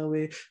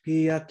आवे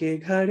पिया के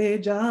घरे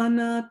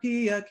जाना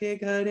पिया के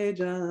घरे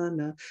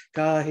जाना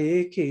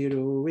काहे के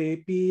रोवे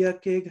पिया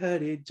के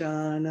घरे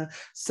जाना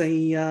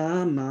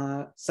सैया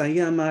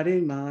मारे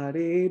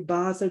मारे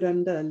बांस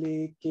डंडा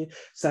लेके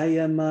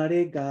सैया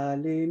मारे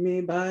गाले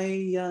में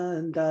भाइया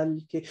डाल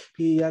के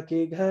पिया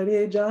के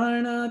घरे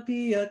जाना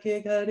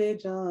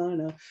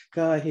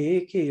काहे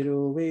के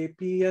रोवे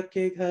पिया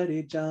के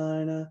घरे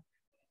जाना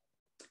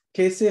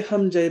कैसे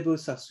हम जयबो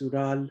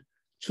ससुराल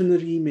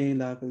चुनरी में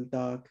लागल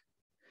दाग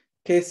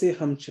कैसे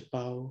हम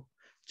छिपाओ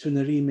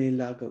चुनरी में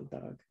लागल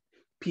दाग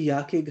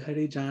पिया के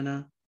घरे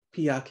जाना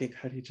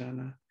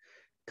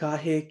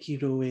काहे की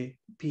रोए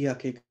पिया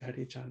के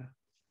घरे जाना.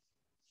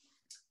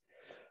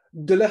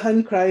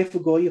 Dullahan cry for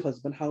goy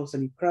husband house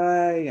and he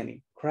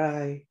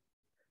cry.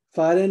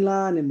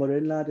 Father-in-law and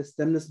mother-in-law just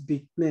them just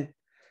beat me.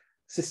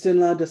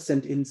 Sister-in-law just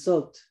sent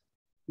insult.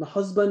 My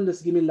husband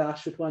just give me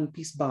lash with one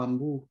piece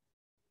bamboo.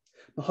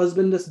 My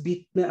husband just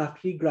beat me after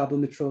he grabbed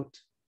my throat.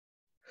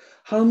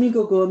 How me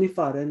go me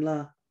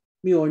father-in-law?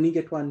 Me only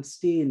get one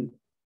stain.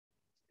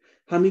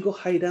 How me go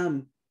hide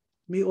him?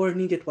 Me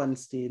only get one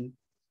stain.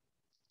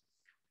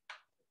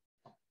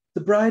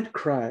 The bride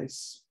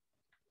cries.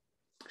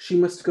 She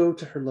must go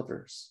to her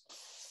lovers.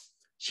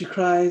 She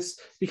cries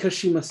because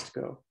she must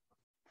go.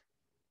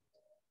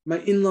 My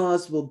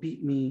in-laws will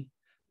beat me.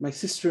 My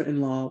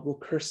sister-in-law will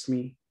curse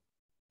me.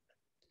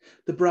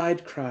 The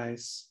bride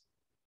cries.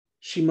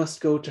 She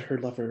must go to her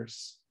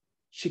lovers.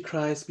 She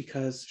cries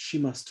because she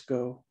must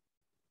go.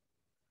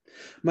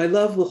 My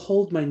love will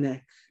hold my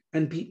neck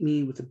and beat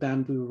me with a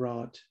bamboo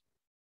rod.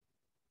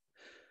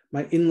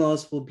 My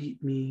in-laws will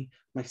beat me.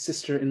 My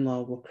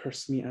sister-in-law will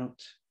curse me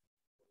out.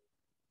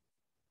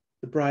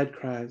 The bride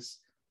cries.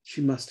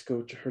 She must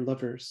go to her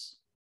lovers.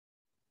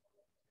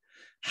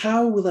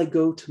 How will I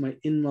go to my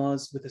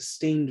in-laws with a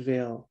stained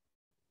veil?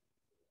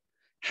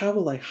 How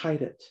will I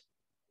hide it?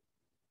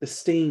 The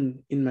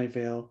stain in my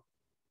veil.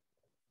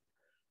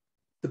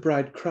 The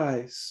bride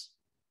cries.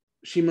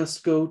 she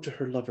must go to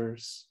her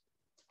lovers.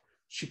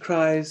 She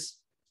cries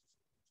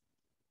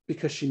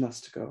because she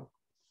must go.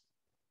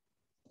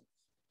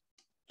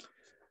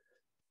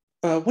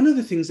 One of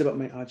the things about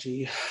my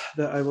Aji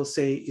that I will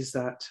say is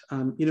that,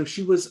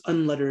 she was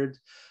unlettered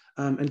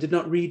and did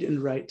not read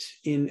and write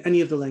in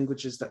any of the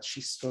languages that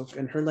she spoke.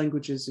 And her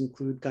languages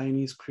include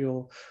Guyanese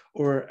Creole,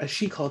 or as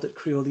she called it,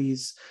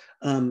 Creolese,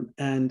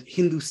 and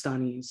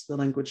Hindustanis, the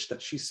language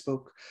that she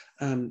spoke.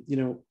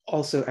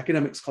 Also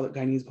academics call it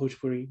Guyanese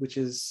Bhojpuri, which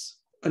is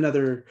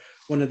another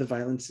one of the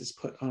violences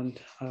put on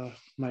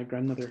my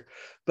grandmother.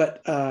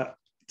 But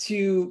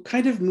to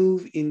kind of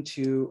move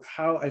into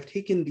how I've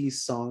taken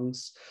these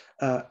songs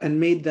and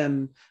made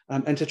them,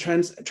 and to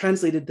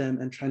translated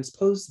them and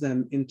transposed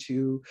them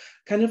into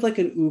kind of like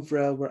an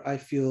oeuvre where I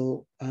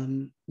feel,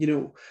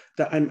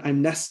 that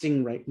I'm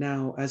nesting right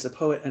now as a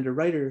poet and a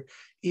writer,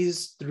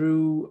 is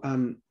through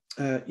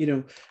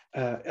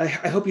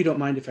I hope you don't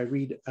mind if I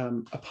read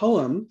a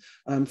poem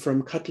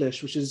from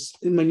Cutlish, which is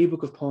in my new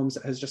book of poems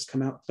that has just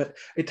come out, but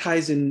it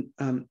ties in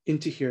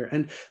into here.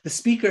 And the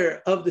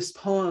speaker of this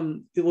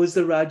poem, it was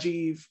the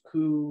Rajiv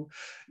who,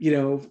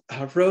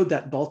 rode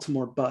that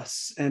Baltimore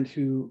bus, and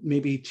who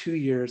maybe 2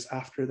 years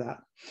after that,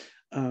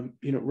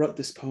 wrote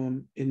this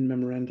poem in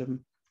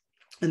memorandum.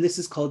 And this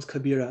is called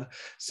Kabira.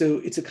 So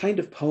it's a kind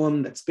of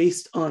poem that's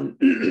based on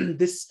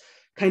this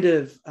kind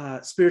of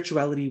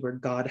spirituality where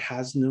God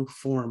has no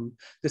form,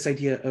 this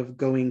idea of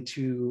going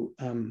to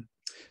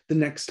the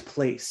next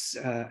place,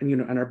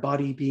 and our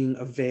body being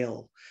a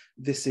veil.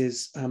 This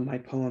is my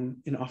poem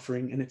in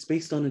offering, and it's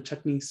based on a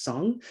chutney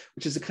song,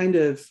 which is a kind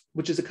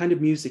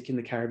of music in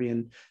the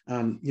Caribbean.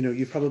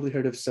 You've probably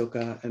heard of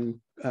soca and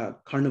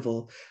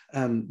carnival.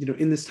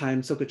 In this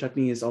time, soca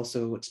chutney is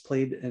also what's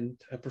played and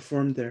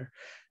performed there.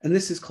 And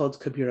this is called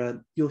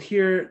Kabira. You'll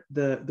hear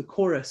the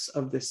chorus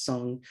of this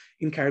song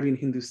in Caribbean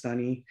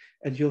Hindustani,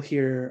 and you'll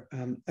hear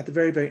at the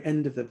very, very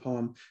end of the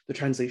poem, the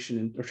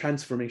translation or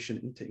transformation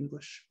into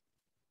English.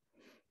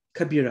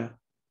 Kabira.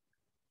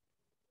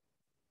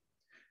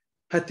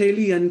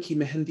 Hateliyan ki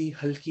mehendi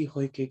halki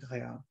hoy ke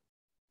gaya.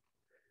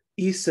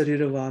 Is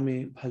sarirwa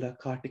mein bhala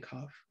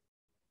kaatikav.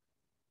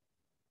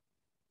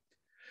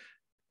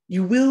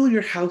 You will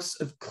your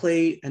house of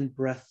clay and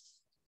breath,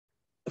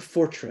 a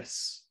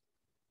fortress.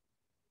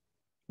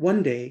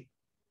 One day,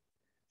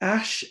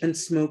 ash and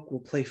smoke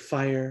will play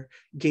fire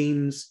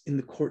games in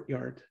the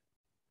courtyard.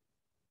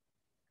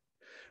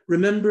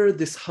 Remember,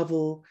 this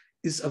hovel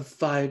is of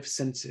 5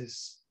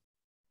 senses.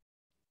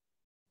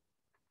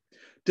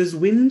 Does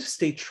wind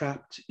stay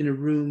trapped in a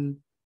room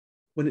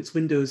when its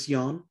windows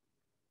yawn?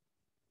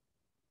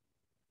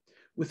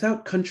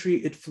 Without country,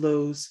 it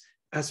flows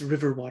as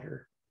river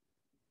water,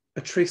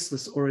 a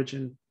traceless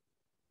origin.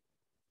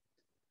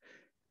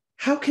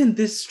 How can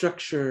this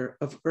structure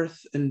of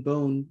earth and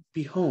bone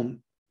be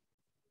home?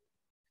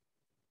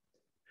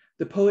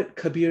 The poet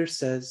Kabir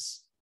says,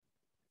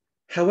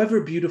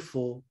 however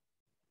beautiful,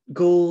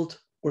 gold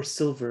or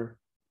silver,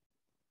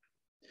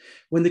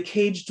 when the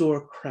cage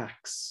door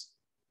cracks,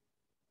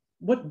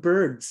 what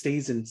bird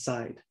stays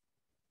inside?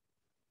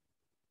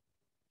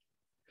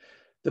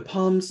 The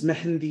palm's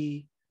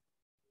mehendi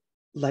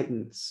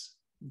lightens,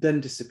 then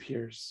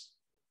disappears.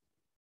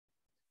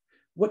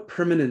 What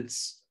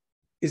permanence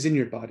is in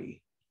your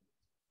body?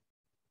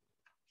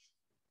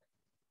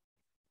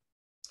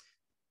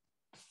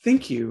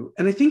 Thank you.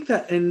 And I think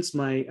that ends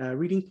my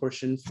reading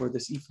portion for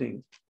this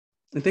evening.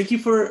 And thank you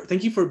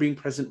for being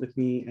present with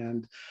me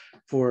and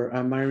for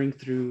miring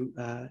through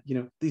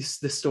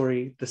the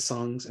story, the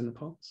songs, and the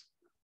poems.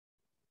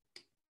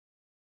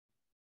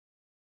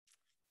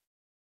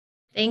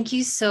 Thank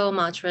you so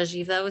much,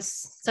 Rajiv. That was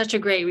such a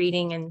great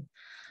reading. And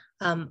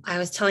I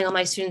was telling all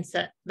my students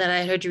that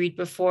I heard you read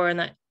before, and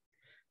that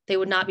they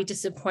would not be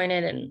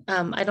disappointed. And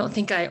I don't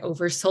think I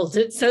oversold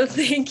it. So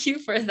thank you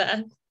for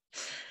that.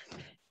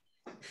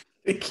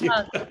 Thank you.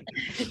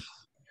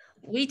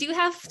 We do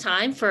have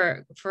time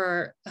for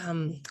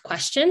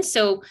questions.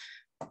 So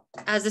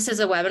as this is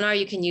a webinar,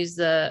 you can use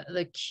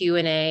the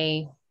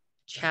Q&A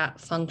chat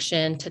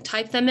function to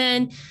type them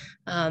in.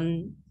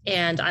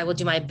 And I will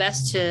do my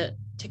best to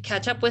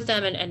catch up with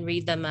them and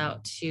read them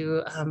out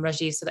to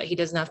Rajiv so that he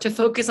doesn't have to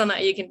focus on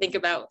that. You can think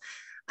about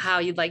how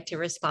you'd like to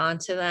respond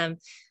to them.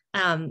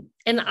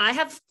 And I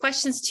have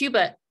questions too,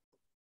 but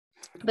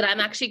I'm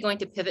actually going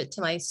to pivot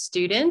to my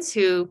students,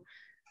 who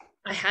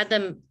I had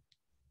them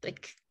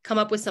come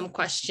up with some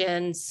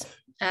questions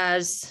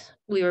as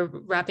we were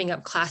wrapping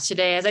up class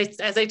today.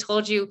 As I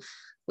told you,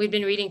 we've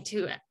been reading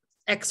 2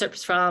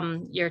 excerpts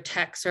from your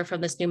text or from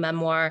this new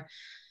memoir.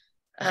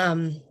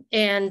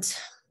 And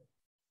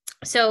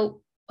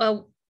so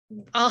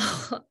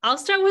I'll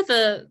start with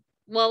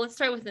let's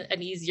start with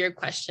an easier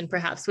question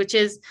perhaps, which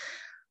is,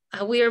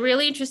 we are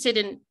really interested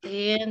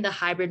in the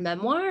hybrid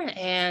memoir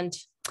and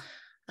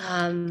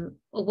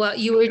what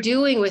you were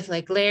doing with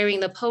layering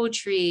the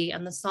poetry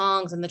and the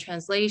songs and the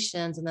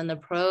translations and then the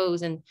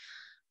prose. And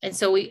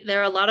so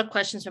there are a lot of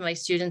questions from my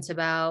students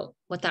about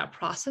what that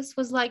process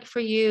was like for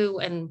you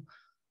and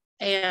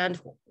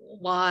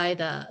why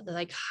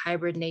the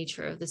hybrid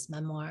nature of this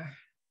memoir.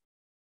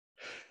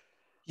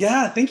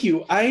 Yeah, thank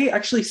you. I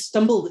actually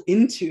stumbled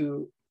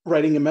into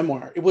writing a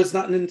memoir. It was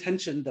not an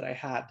intention that I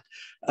had.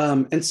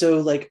 And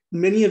so like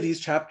many of these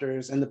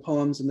chapters and the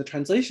poems and the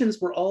translations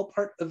were all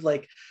part of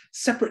like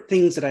separate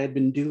things that I had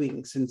been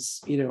doing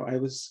since,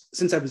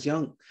 since I was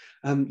young.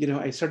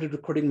 I started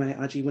recording my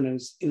aji when I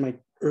was in my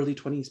early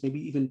 20s,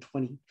 maybe even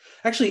 20.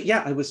 Actually,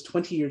 yeah, I was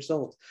 20 years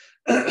old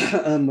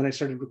when I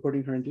started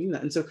recording her and doing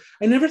that. And so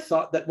I never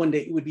thought that one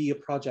day it would be a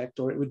project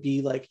or it would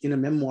be like in a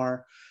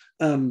memoir.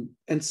 And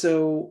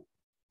so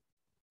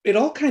it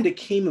all kind of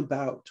came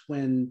about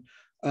when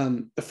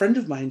a friend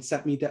of mine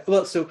sat me down.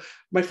 Well, so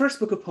my first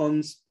book of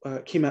poems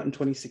came out in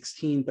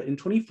 2016, but in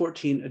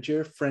 2014, a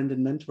dear friend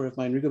and mentor of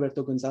mine,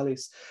 Rigoberto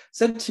Gonzalez,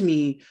 said to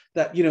me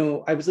that,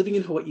 I was living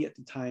in Hawaii at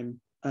the time.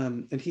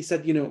 And he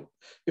said,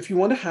 if you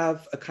want to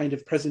have a kind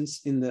of presence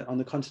on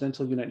the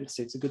continental United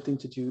States, a good thing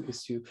to do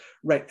is to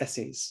write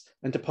essays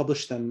and to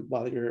publish them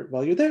while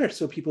you're there,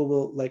 so people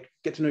will like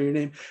get to know your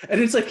name. And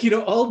it's like,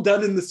 all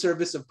done in the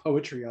service of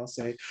poetry, I'll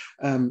say.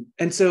 And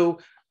so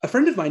a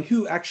friend of mine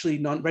who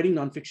actually writing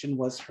nonfiction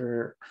was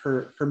her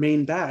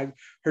main bag.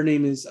 Her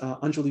name is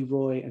Anjali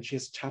Roy, and she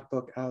has a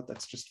chapbook out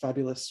that's just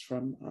fabulous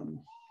from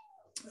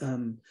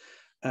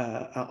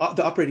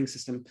the operating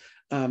system.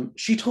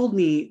 She told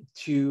me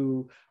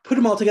to put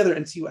them all together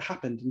and see what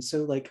happened. And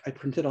so like I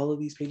printed all of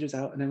these pages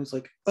out and I was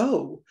like,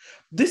 oh,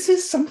 this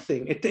is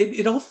something.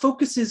 It all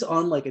focuses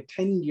on like a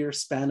 10-year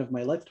span of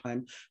my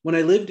lifetime. When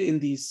I lived in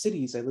these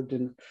cities, I lived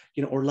in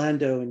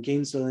Orlando and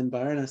Gainesville and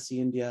Varanasi,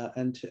 India,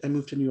 and I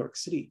moved to New York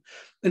City.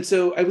 And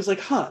so I was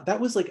like, that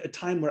was like a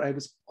time where I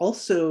was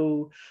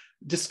also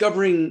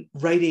discovering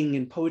writing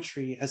and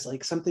poetry as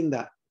like something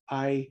that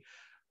I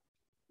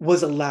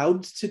was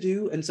allowed to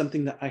do and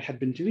something that I had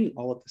been doing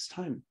all of this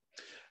time.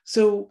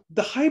 So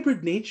the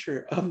hybrid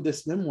nature of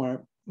this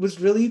memoir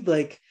was really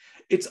like,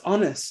 it's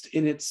honest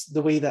in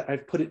the way that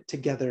I've put it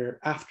together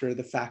after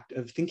the fact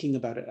of thinking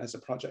about it as a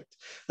project.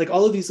 Like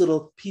all of these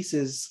little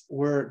pieces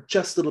were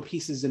just little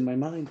pieces in my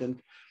mind,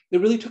 and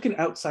it really took an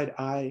outside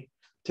eye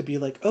to be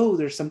like, oh,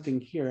 there's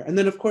something here. And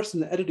then of course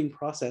in the editing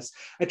process,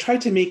 I tried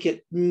to make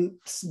it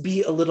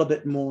be a little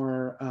bit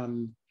more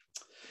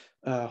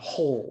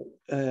whole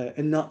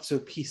and not so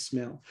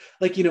piecemeal.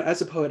 Like,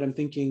 as a poet, I'm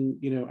thinking,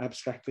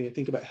 abstractly. I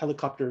think about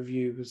helicopter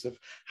views of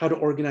how to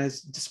organize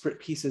disparate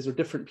pieces or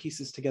different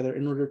pieces together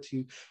in order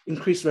to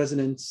increase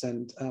resonance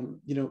and,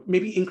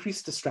 maybe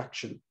increase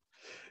distraction,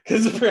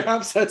 because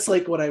perhaps that's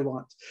like what I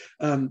want.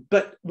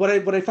 But what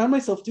I found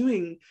myself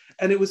doing,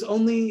 and it was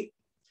only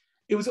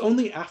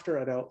after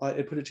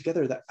I put it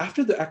together, that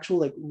after the actual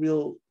like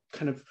real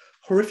kind of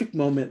horrific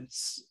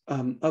moments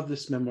of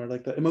this memoir,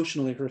 like the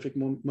emotionally horrific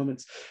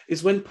moments,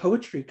 is when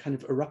poetry kind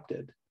of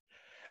erupted.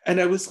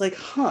 And I was like,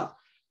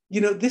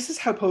 this is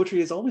how poetry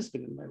has always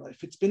been in my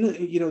life. It's been,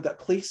 that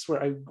place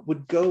where I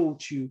would go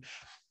to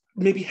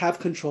maybe have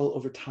control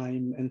over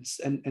time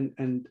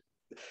and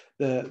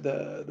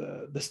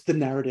the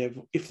narrative,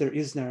 if there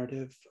is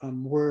narrative,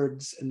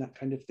 words and that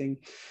kind of thing.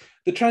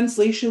 The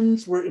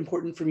translations were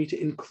important for me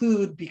to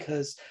include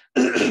because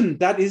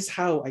that is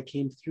how I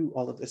came through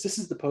all of this. This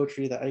is the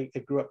poetry that I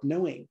grew up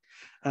knowing.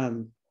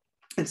 And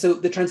so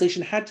the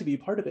translation had to be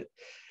part of it.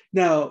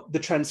 Now, the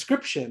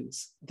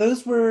transcriptions,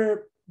 those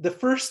were the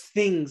first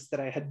things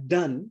that I had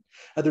done.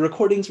 The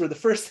recordings were the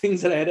first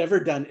things that I had ever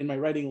done in my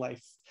writing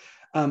life.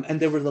 And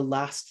they were the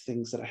last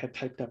things that I had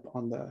typed up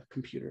on the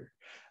computer,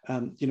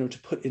 to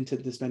put into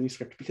this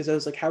manuscript, because I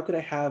was like, how could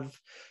I have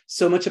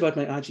so much about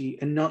my aji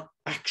and not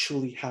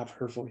actually have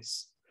her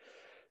voice?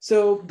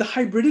 So the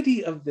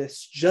hybridity of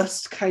this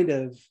just kind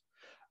of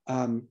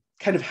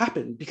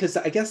happened, because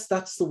I guess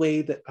that's the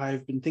way that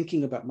I've been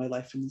thinking about my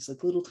life, in these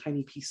like little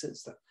tiny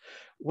pieces that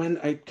when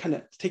I kind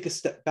of take a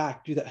step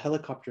back, do that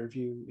helicopter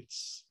view,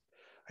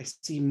 I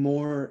see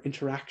more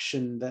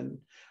interaction than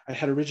I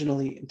had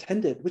originally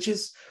intended, which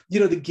is,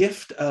 the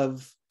gift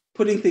of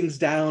putting things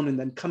down and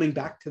then coming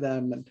back to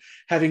them and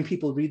having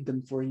people read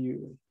them for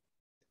you.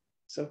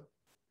 So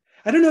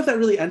I don't know if that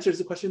really answers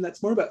the question.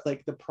 That's more about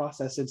like the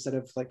process instead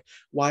of like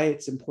why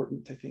it's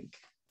important, I think.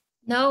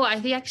 No, I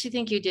actually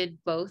think you did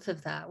both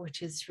of that,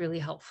 which is really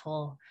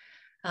helpful.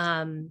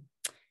 And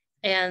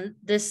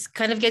this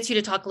kind of gets you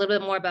to talk a little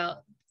bit more about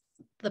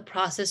the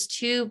process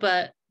too,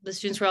 but the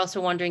students were also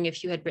wondering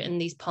if you had written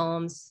these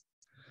poems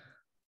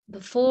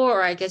before,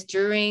 or I guess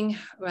during,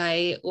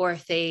 right? Or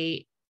if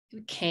they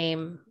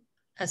came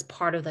as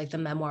part of like the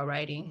memoir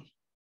writing.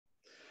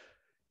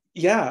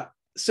 Yeah,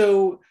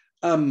 so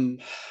I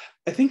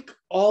think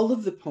all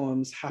of the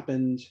poems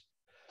happened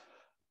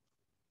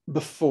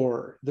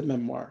before the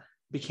memoir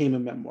became a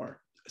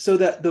memoir. So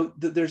that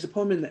there's a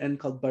poem in the end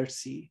called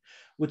Barsi,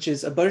 which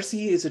is a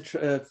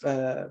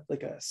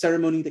like a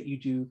ceremony that you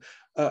do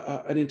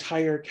an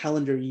entire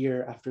calendar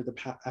year after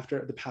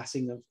the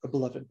passing of a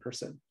beloved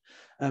person.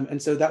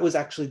 And so that was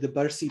actually the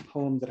Barsi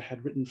poem that I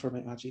had written for my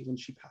aji when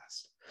she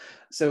passed.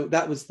 So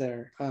that was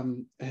there.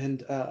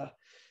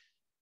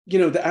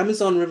 the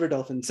Amazon River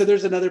Dolphin. So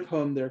there's another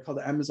poem there called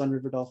the Amazon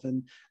River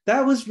Dolphin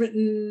that was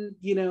written,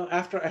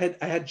 after I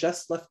had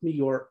just left New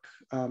York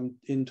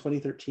in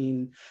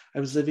 2013. I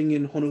was living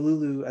in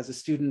Honolulu as a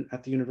student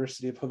at the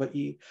University of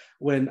Hawaii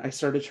when I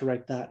started to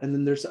write that. And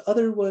then there's the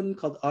other one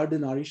called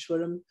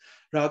Ardhanarishwaram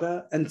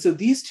Raga. And so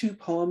these two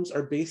poems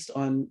are based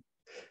on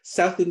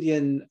South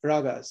Indian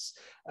ragas.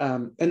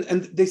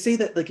 And they say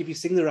that like if you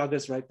sing the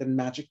ragas right, then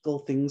magical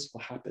things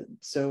will happen.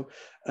 So,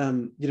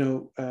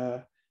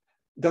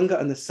 Ganga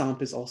and the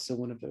Samp is also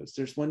one of those.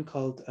 There's one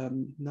called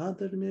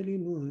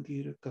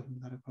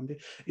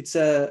it's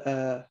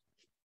a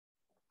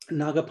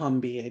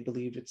Nagapambi, I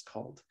believe it's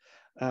called.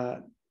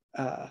 And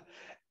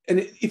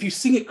if you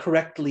sing it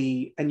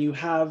correctly and you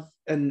have,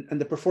 and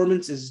the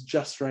performance is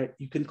just right,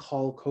 you can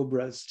call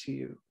cobras to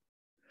you.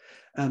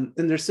 And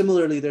there's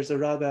a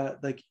raga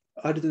like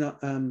Ananda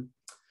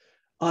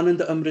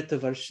Amrita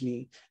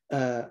Varshini.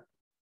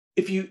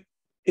 If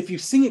you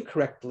sing it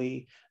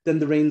correctly, then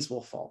the rains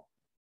will fall.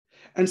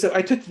 And so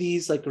I took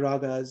these like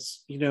ragas,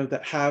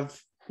 that have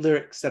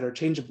lyrics that are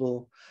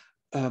changeable,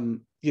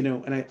 and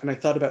I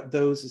thought about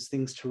those as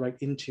things to write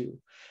into.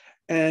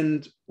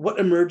 And what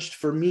emerged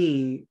for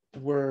me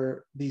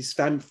were these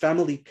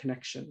family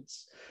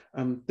connections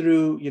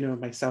through,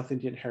 my South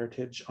Indian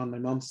heritage on my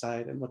mom's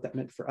side and what that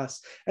meant for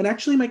us. And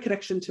actually my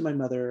connection to my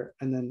mother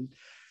and then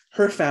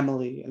her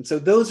family. And so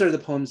those are the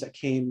poems that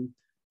came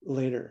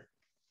later.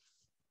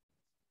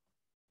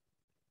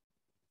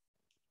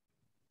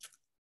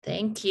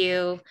 Thank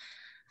you.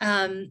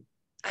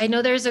 I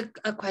know there's a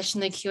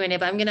question in the Q&A,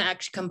 but I'm going to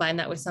actually combine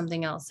that with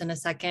something else in a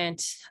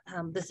second.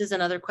 This is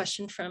another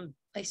question from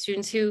my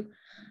students who,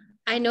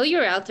 I know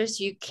you're out there,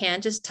 so you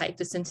can just type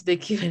this into the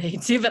Q&A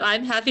too, but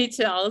I'm happy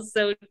to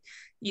also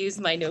use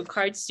my note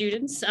card,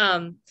 students.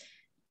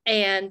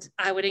 And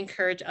I would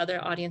encourage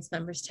other audience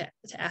members to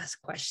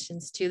ask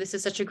questions too. This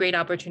is such a great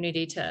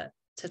opportunity to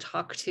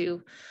talk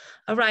to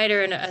a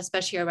writer, and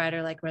especially a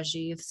writer like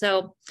Rajiv.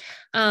 So,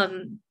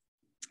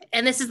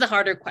 and this is the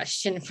harder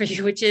question for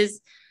you, which is,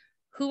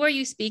 who are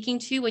you speaking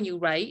to when you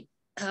write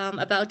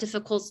about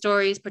difficult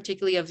stories,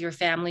 particularly of your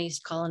family's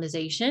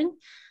colonization?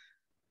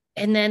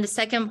 And then the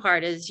second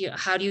part is,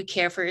 how do you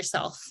care for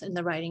yourself in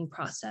the writing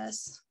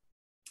process?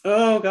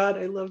 Oh God,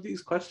 I love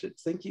these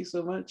questions. Thank you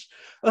so much.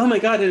 Oh my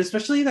God, and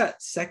especially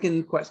that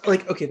second question.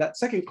 That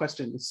second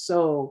question is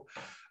so.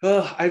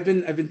 I've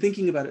been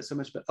thinking about it so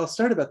much, but I'll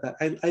start about that.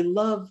 I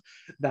love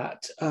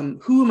that.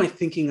 Who am I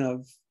thinking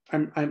of?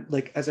 I'm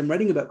like, as I'm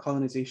writing about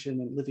colonization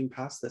and living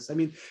past this, I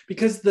mean,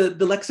 because the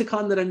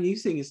lexicon that I'm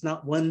using is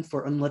not one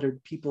for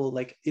unlettered people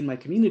like in my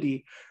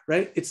community,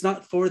 right? It's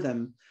not for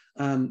them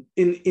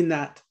in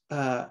that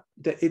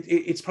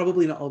it's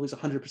probably not always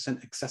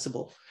 100%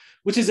 accessible,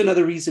 which is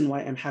another reason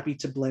why I'm happy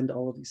to blend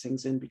all of these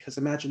things in, because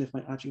imagine if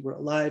my Aji were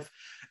alive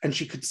and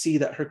she could see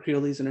that her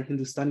Creoles and her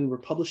Hindustani were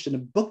published in a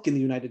book in the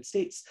United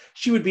States.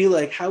 She would be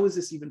like, how is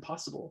this even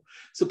possible?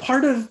 So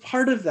part of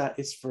that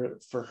is for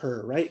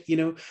her, right?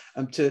 To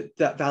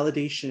that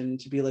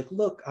validation, to be like,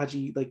 look,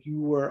 Aji, like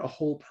you were a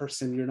whole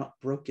person, you're not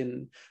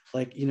broken,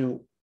 like,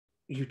 you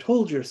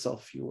told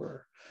yourself you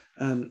were.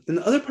 And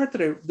the other part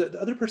the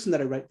other person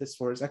that I write this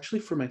for is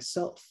actually for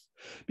myself,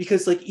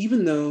 because like,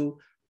 even though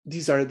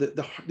these are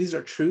these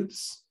are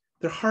truths,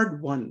 they're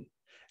hard won.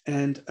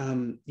 And,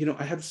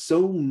 I have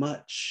so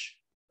much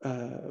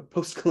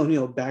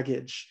post-colonial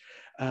baggage,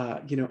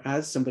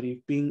 as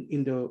somebody being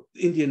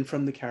Indian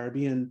from the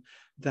Caribbean,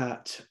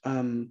 that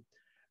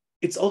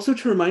it's also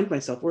to remind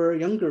myself, or a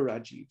younger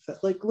Rajiv,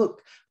 that like,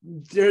 look,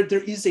 there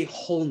is a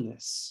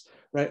wholeness,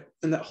 right?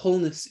 And that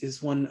wholeness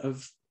is one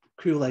of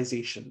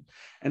creolization.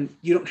 And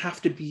you don't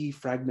have to be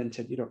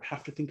fragmented. You don't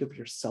have to think of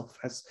yourself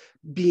as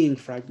being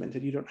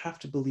fragmented. You don't have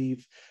to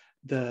believe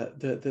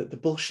the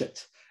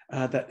bullshit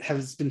that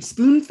has been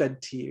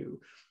spoon-fed to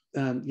you,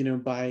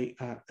 by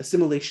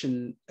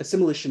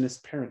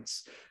assimilationist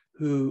parents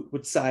who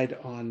would side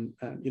on,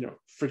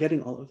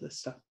 forgetting all of this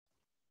stuff.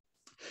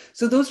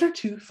 So those are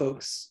two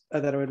folks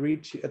that I would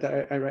read to,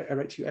 that I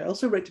write to. I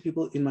also write to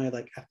people in my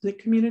like ethnic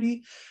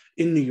community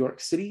in New York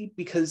City,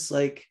 because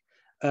like,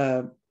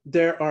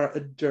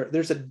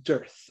 there's a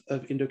dearth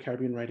of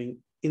Indo-Caribbean writing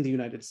in the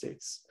United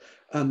States.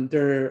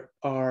 There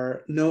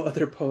are no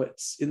other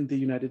poets in the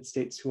United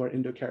States who are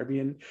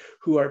Indo-Caribbean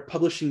who are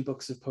publishing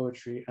books of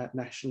poetry at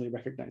nationally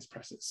recognized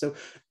presses. So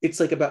it's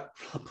like about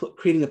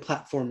creating a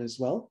platform as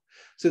well,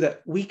 so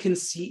that we can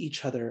see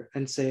each other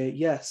and say,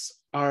 yes,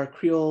 our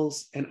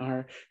Creoles and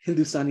our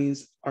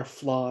Hindustanis are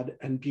flawed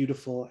and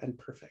beautiful and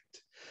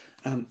perfect.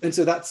 And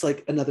so that's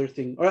like another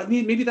thing, or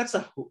maybe that's a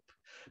hope.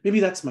 Maybe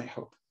that's my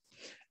hope.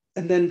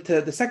 And then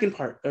to the second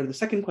part, or the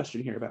second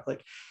question here about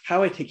like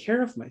how I take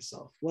care of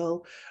myself.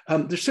 Well,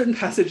 there's certain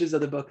passages of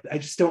the book that I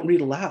just don't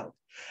read aloud.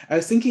 I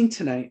was thinking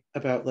tonight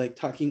about like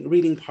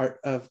reading part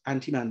of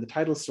Antiman, the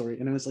title story.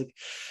 And I was like,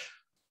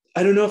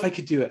 I don't know if I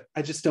could do it.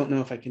 I just don't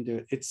know if I can do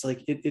it. It's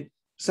like,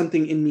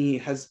 something in me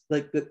has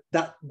like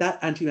that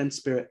Antiman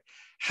spirit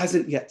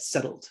hasn't yet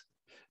settled.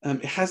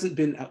 It hasn't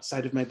been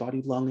outside of my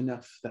body long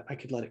enough that I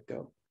could let it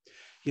go.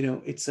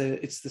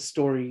 it's the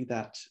story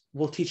that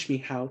will teach me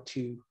how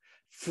to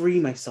free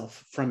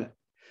myself from it.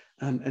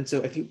 And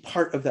so I think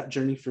part of that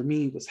journey for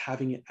me was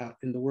having it out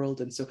in the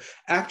world. And so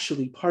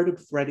actually part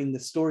of writing the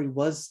story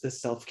was the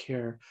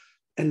self-care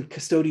and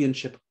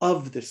custodianship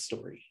of this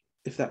story,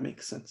 if that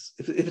makes sense,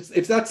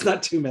 if that's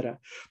not too meta.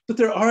 But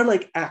there are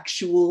like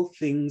actual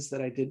things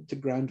that I did to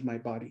ground my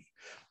body.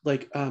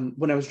 Like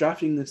when I was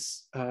drafting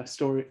this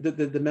story,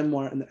 the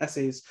memoir and the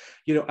essays,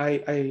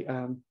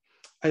 I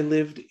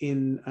lived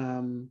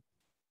in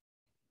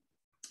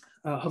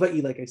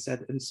Hawaii, like I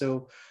said. And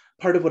so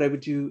part of what I would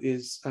do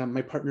is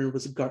my partner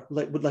was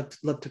would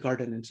love to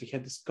garden, and so he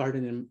had this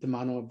garden in the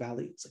Manoa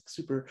Valley. It's like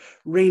super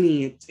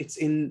rainy. It's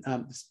in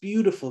this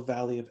beautiful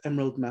valley of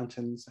emerald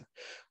mountains.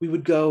 We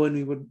would go and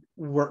we would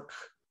work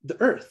the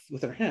earth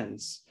with our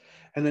hands,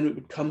 and then we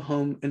would come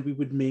home and we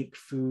would make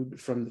food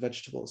from the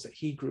vegetables that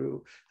he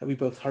grew, that we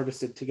both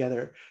harvested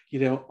together,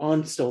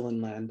 on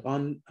stolen land,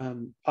 on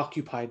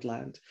occupied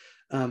land,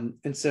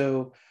 and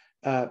so.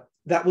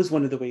 That was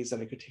one of the ways that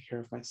I could take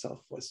care of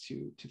myself, was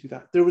to do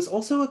that. There was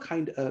also a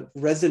kind of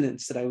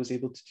resonance that I was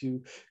able to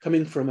do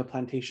coming from a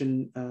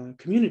plantation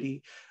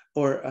community,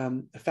 or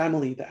a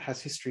family that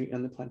has history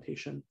on the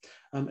plantation.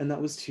 And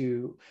that was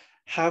to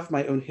have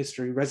my own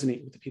history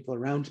resonate with the people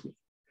around me.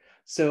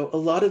 So a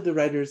lot of the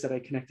writers that I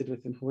connected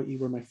with in Hawaii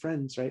were my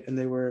friends, right? And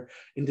they were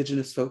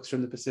indigenous folks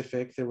from the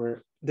Pacific.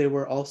 They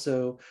were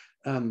also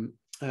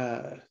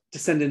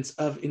descendants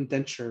of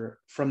indenture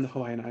from the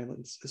Hawaiian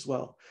Islands as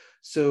well.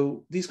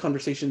 So these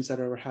conversations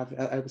that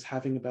I was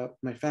having about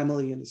my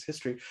family and this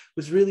history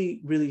was really,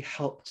 really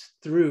helped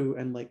through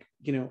and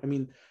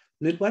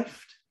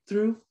midwifed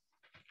through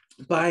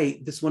by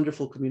this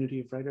wonderful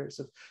community of writers,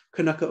 of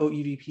Kanaka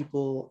Oiwi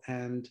people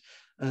and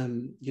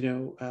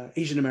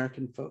Asian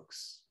American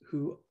folks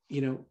who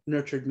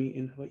nurtured me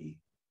in Hawaii.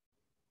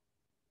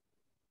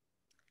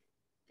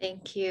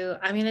 Thank you.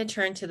 I'm going to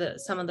turn to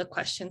some of the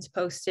questions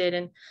posted,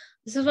 and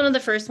this is one of the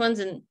first ones,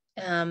 and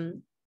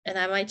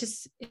I might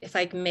just, if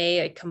I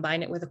may, I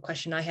combine it with a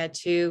question I had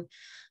too.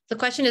 The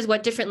question is,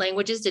 what different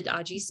languages did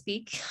Aji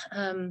speak?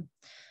 And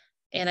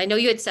I know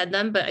you had said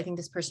them, but I think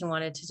this person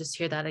wanted to just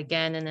hear that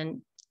again. And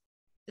then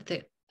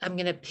I'm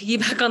going to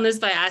piggyback on this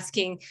by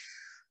asking,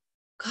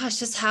 gosh,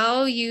 just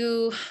how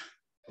you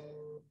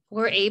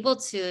were able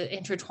to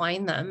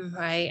intertwine them,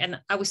 right? And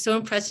I was so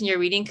impressed in your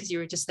reading because you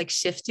were just like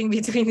shifting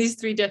between these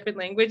 3 different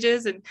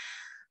languages.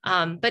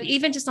 And but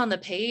even just on the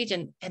page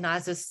and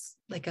as this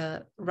like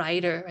a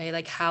writer, right?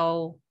 Like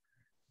how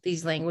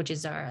these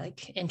languages are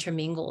like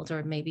intermingled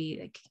or maybe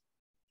like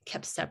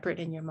kept separate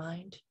in your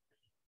mind.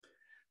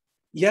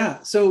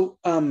 Yeah. So,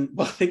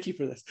 well, thank you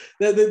for this.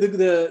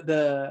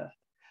 The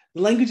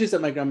languages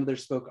that my grandmother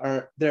spoke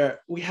are there.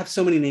 We have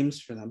so many names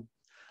for them.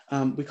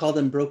 We call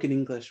them broken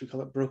English. We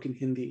call it broken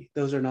Hindi.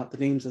 Those are not the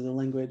names of the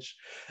language.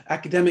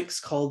 Academics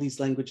call these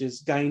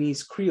languages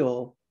Guyanese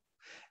Creole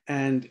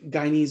and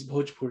Guyanese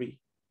Bhojpuri.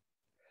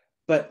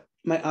 But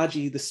my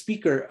Aji, the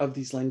speaker of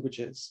these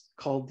languages,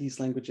 called these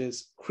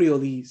languages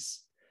Creolese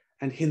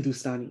and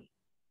Hindustani.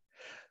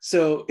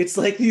 So it's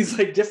like these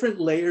like different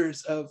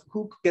layers of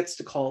who gets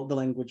to call the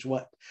language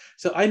what.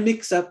 So I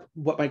mix up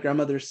what my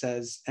grandmother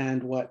says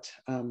and what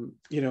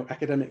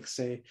academics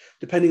say,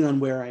 depending on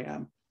where I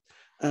am.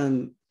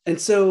 And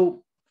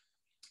so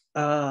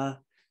the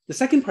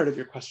second part of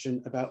your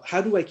question about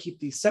how do I keep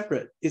these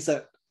separate is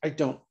that I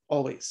don't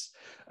always.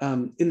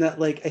 In that,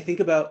 like, I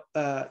think about,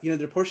 there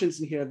are portions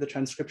in here of the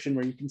transcription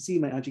where you can see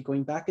my Auntie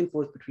going back and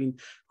forth between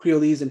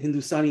Creolese and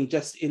Hindustani,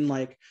 just in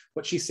like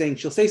what she's saying.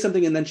 She'll say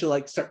something and then she'll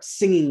like start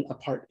singing a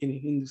part in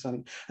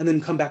Hindustani and then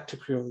come back to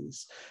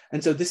Creolese.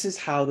 And so this is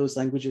how those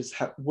languages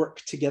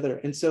work together.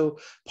 And so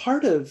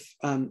part of,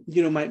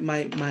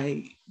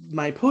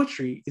 my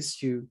poetry is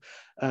to,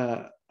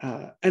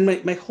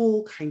 and my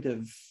whole kind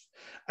of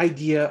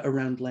idea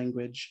around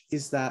language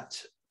is that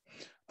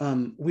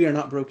we are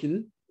not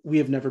broken. We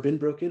have never been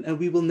broken, and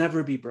we will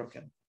never be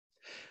broken.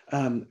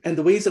 And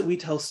the ways that we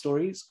tell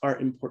stories are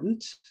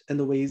important, and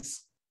the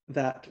ways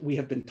that we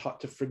have been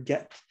taught to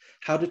forget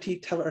how to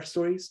tell our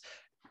stories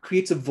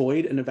creates a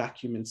void and a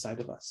vacuum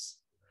inside of us.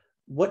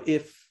 What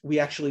if we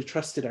actually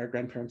trusted our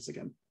grandparents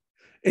again?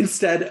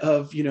 Instead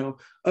of,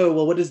 oh,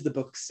 well, what does the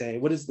book say?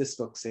 What does this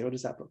book say? What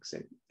does that book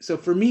say? So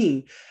for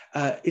me,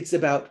 it's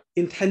about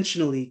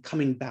intentionally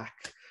coming back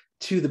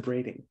to the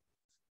braiding.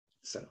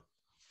 So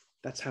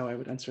that's how I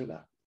would answer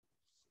that.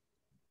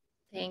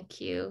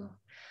 Thank you.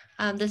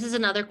 This is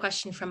another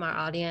question from our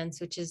audience,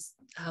 which is,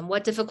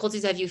 what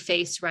difficulties have you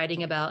faced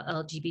writing about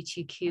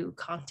LGBTQ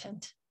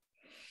content?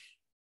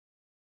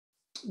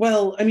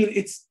 Well, I mean,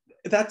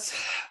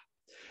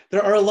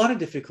 there are a lot of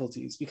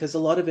difficulties because a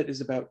lot of it is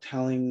about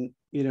telling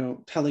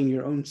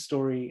your own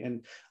story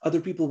and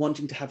other people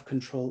wanting to have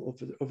control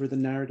over the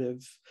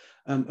narrative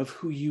of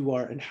who you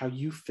are and how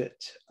you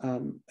fit.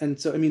 And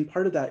so, I mean,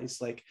 part of that is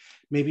like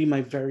maybe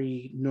my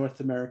very North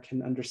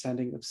American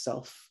understanding of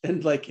self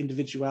and like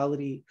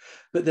individuality,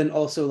 but then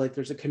also like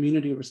there's a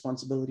community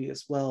responsibility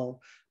as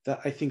well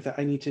that I think that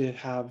I need to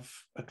have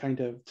a kind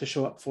of to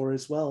show up for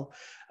as well.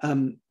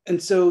 And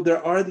so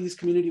there are these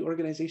community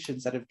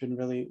organizations that have been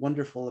really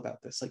wonderful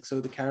about this. Like, so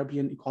the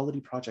Caribbean Equality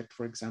Project,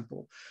 for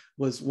example,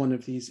 was one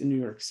of these in New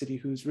York City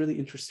who's really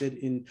interested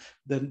in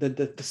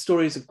the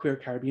stories of queer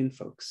Caribbean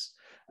folks.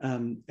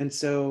 And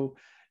so,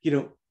 you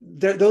know,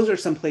 those are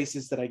some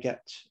places that I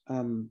get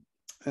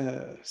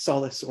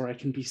solace, or I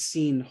can be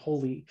seen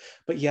wholly.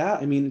 But yeah,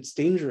 I mean, it's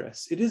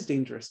dangerous. It is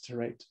dangerous to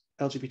write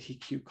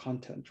LGBTQ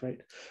content,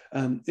 right?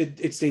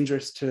 It's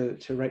dangerous to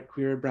write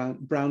queer,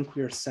 brown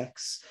queer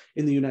sex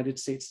in the United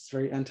States. It's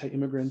very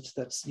anti-immigrant.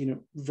 That's, you know,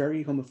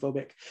 very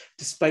homophobic,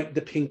 despite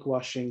the pink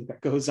washing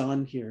that goes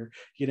on here,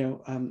 you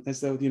know,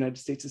 as though the United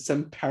States is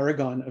some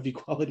paragon of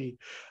equality.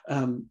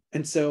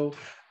 And so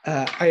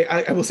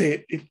I will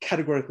say it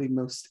categorically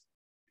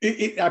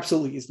it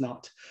absolutely is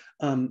not.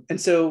 And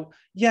so,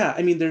 yeah,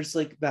 I mean, there's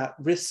like that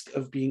risk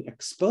of being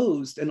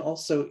exposed, and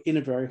also in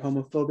a very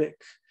homophobic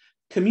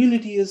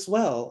community as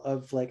well,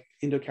 of like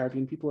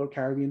Indo-Caribbean people or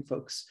Caribbean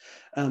folks.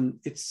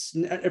 It's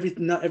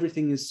not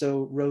everything is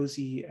so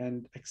rosy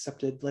and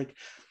accepted. Like,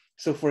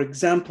 so for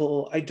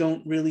example, I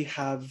don't really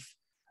have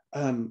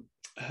a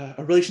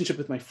relationship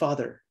with my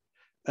father.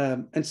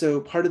 And so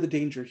part of the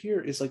danger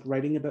here is like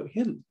writing about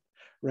him,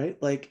 right?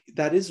 Like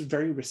that is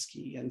very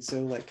risky. And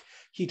so like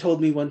he told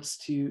me once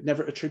to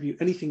never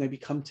attribute anything I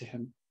become to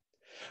him.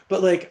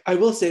 But like, I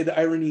will say the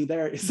irony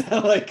there is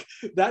that like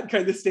that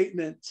kind of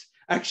statement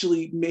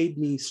actually made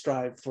me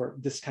strive for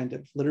this kind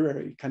of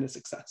literary kind of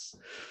success.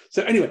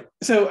 So anyway,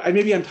 so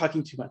maybe I'm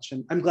talking too much,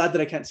 and I'm glad that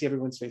I can't see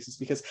everyone's faces,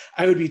 because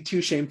I would be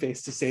too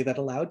shamefaced to say that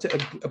aloud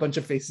to a bunch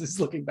of faces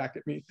looking back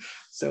at me.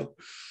 So.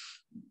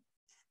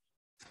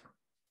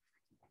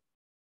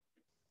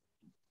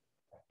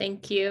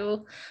 Thank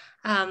you.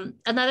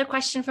 Another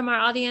question from our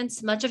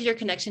audience: much of your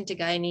connection to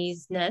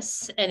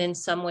Guyanese-ness, and in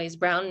some ways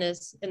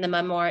brownness, in the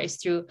memoir is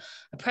through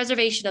a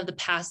preservation of the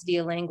past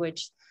via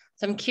language.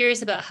 So I'm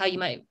curious about how you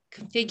might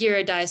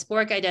configure a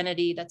diasporic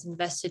identity that's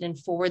invested in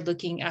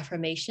forward-looking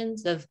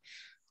affirmations of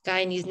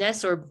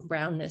Guyanese-ness or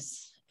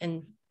brownness.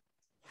 And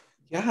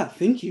yeah,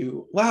 thank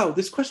you. Wow,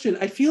 this question,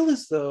 I feel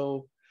as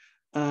though,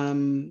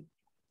 you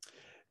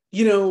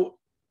know,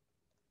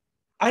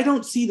 I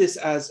don't see this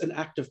as an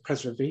act of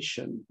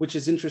preservation, which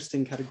is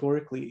interesting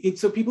categorically.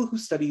 So people who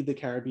study the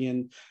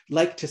Caribbean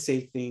like to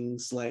say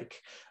things like,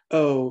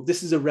 oh,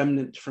 this is a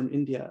remnant from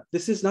India.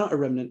 This is not a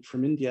remnant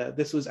from India.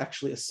 This was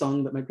actually a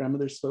song that my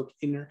grandmother spoke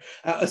in her,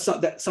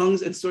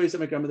 songs and stories that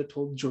my grandmother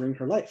told during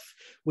her life,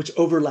 which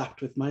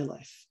overlapped with my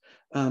life.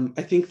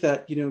 I think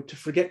that, you know, to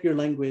forget your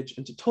language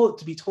and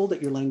to be told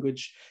that your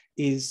language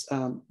is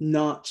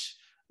not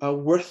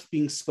worth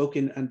being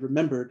spoken and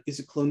remembered is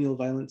a colonial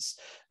violence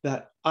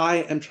that I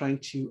am trying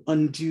to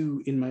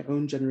undo in my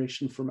own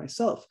generation for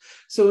myself.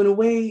 So in a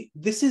way,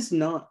 this is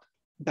not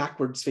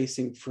backwards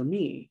facing for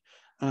me.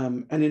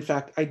 And in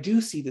fact, I do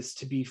see this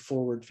to be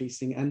forward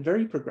facing and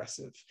very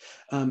progressive,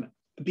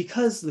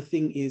 because the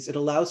thing is, it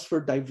allows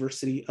for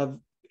diversity of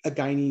a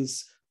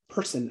Guyanese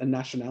person and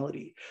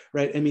nationality,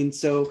 right? I mean,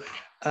 so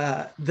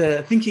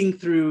the thinking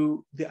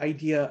through the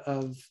idea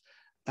of,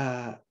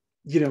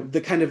 you know, the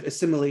kind of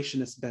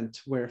assimilationist bent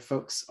where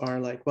folks are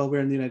like, well,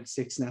 we're in the United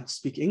States now,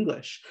 speak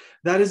English.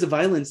 That is a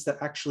violence that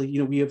actually, you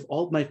know, we have,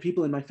 all my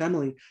people in my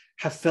family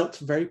have felt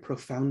very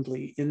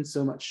profoundly, in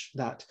so much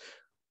that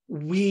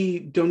we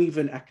don't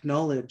even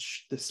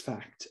acknowledge this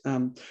fact.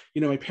 You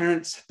know, my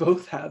parents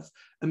both have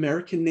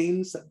American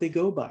names that they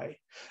go by.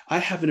 I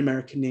have an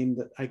American name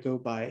that I go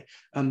by,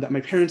 that my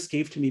parents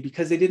gave to me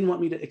because they didn't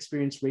want me to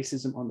experience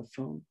racism on the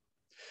phone.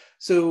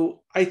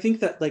 So I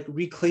think that like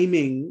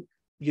reclaiming,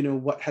 you know,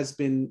 what has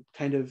been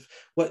kind of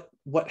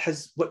what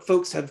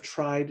folks have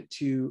tried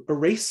to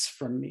erase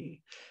from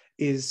me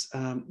is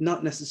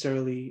not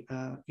necessarily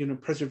you know,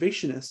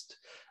 preservationist,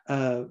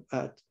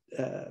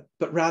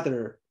 but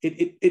rather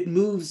it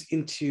moves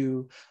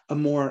into a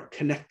more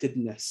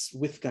connectedness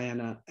with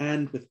Guyana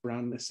and with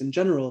brownness in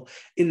general,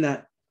 in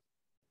that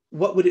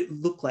what would it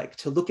look like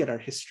to look at our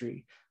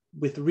history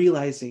with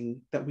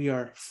realizing that we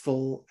are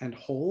full and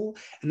whole,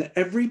 and that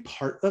every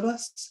part of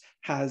us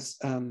has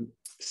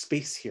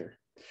space here.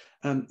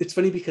 It's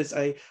funny because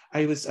I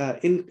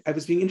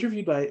was being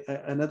interviewed by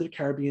another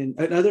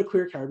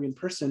queer Caribbean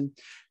person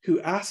who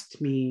asked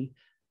me,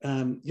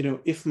 you know,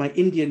 if my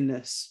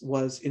Indianness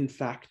was in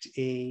fact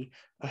a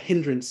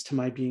hindrance to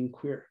my being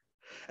queer.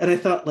 And I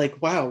thought,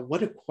 like, wow,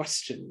 what a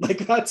question. Like,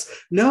 that's,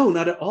 no,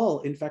 not at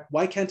all. In fact,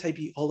 why can't I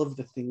be all of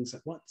the things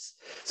at once?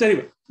 So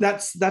anyway,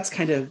 that's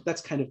kind of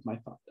my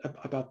thought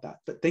about that.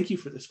 But thank you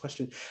for this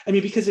question. I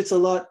mean, because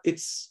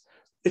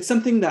it's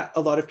something that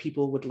a lot of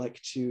people would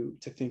like to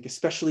think,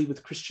 especially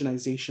with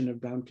Christianization of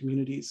brown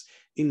communities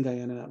in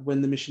Guyana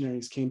when the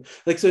missionaries came.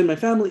 Like, so in my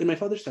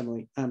father's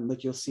family,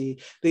 like you'll see,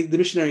 the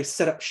missionaries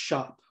set up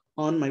shop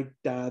on my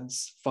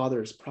dad's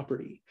father's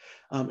property.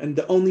 And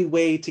the only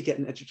way to get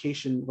an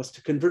education was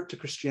to convert to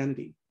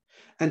Christianity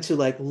and to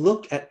like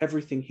look at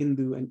everything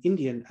Hindu and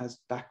Indian as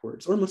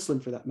backwards, or Muslim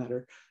for that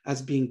matter,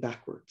 as being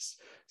backwards.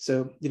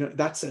 So, you know,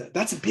 that's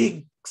a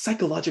big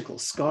psychological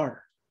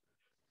scar.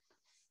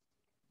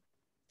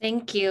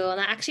 Thank you. And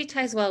that actually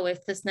ties well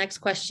with this next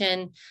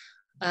question,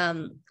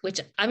 which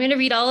I'm going to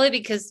read all of it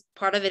because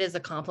part of it is a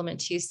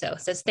compliment to you. So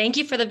it says, thank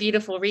you for the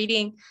beautiful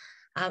reading.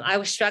 I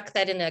was struck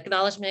that in the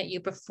acknowledgement,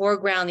 you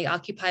foreground the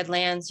occupied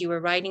lands you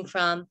were writing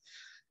from.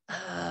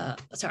 I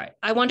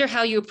wonder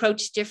how you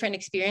approach different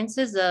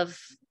experiences of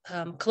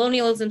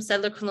colonialism,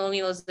 settler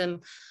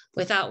colonialism,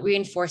 without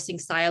reinforcing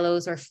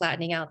silos or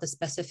flattening out the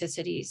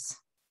specificities.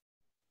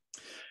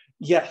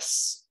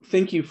 Yes,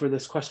 thank you for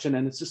this question.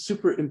 And it's a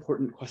super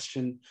important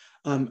question,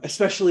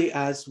 especially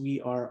as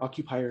we are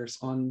occupiers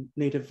on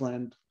native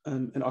land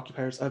and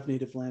occupiers of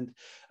native land.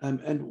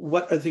 And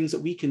what are the things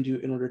that we can do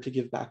in order to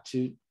give back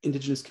to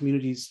Indigenous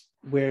communities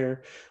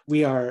where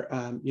we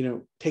are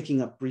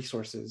taking up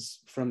resources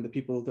from the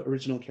people, the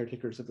original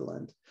caretakers of the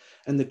land,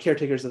 and the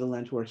caretakers of the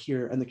land who are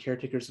here, and the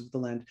caretakers of the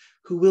land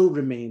who will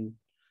remain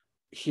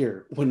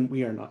here when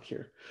we are not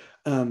here.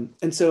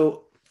 And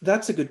so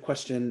that's a good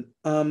question.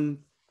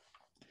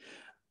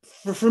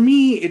 For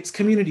me, it's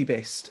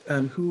community-based.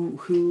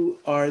 Who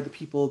are the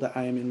people that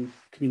I am in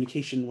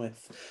communication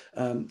with?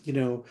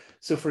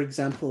 So for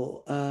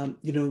example,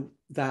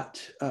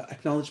 that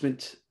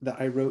acknowledgement that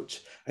I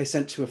wrote, I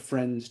sent to a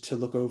friend to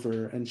look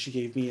over, and she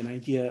gave me an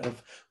idea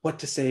of what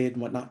to say and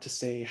what not to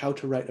say, how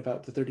to write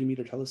about the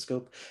 30-meter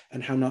telescope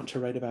and how not to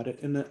write about it.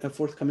 In a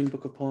forthcoming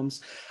book of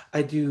poems,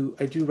 I do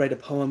write a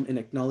poem in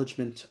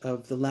acknowledgement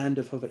of the land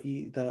of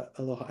Hawaii, the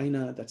Aloha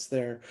Aina that's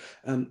there,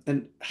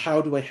 and how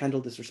do I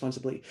handle this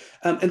responsibly?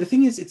 And the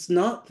thing is, it's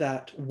not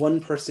that one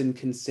person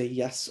can say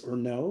yes or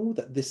no,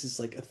 that this is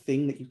like a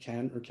thing that you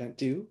can or can't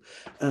do.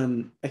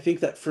 I think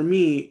that for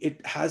me,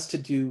 it has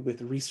to do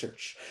with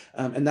research.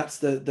 And that's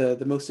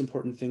the most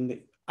important thing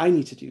that I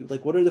need to do.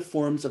 Like, what are the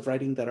forms of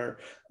writing that are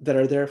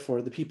there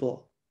for the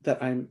people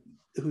that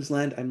whose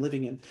land I'm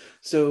living in?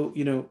 So,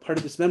 part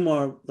of this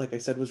memoir, like I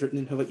said, was written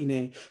in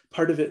Hawaii.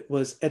 Part of it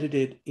was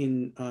edited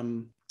in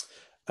on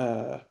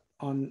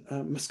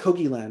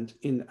Muskogee land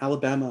in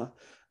Alabama.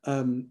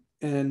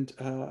 And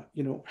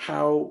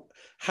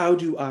how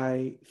do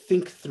I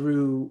think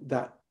through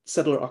that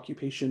settler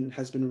occupation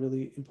has been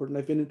really important.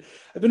 I've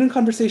been in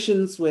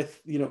conversations with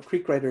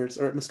Creek writers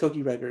or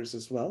Muskogee writers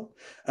as well.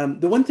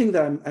 The one thing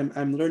that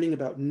I'm learning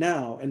about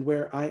now, and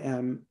where I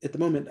am at the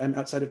moment, I'm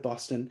outside of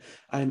Boston.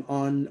 I'm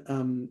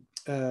on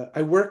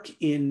I work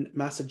in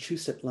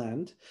Massachusetts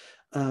land,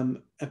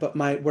 but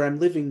where I'm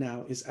living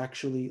now is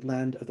actually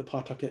land of the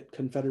Pawtucket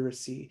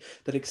Confederacy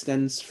that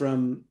extends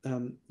from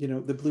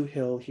the Blue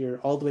Hill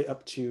here all the way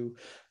up to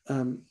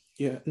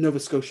Nova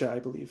Scotia, I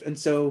believe. And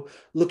so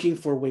looking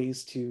for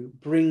ways to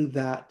bring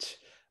that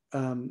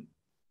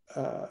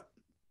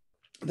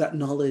that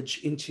knowledge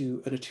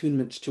into an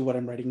attunement to what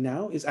I'm writing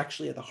now is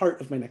actually at the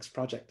heart of my next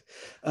project.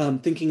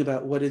 Thinking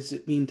about what does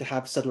it mean to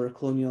have settler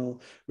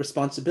colonial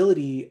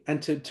responsibility,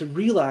 and to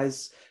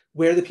realize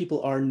where the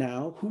people are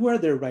now, who are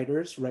their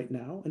writers right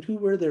now, and who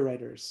were their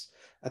writers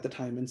at the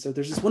time. And so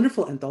there's this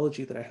wonderful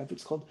anthology that I have.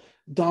 It's called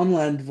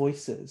Dawnland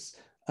Voices.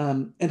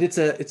 And it's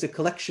a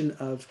collection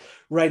of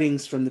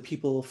writings from the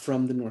people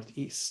from the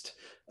Northeast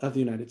of the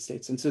United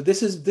States. And so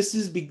this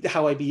is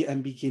how I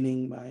am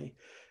beginning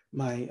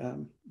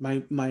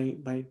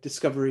my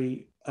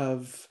discovery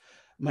of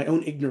my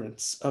own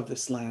ignorance of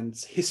this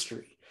land's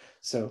history.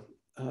 So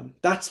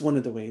that's one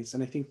of the ways.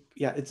 And I think,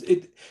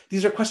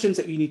 these are questions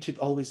that you need to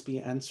always be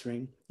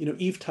answering.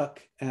 Eve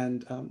Tuck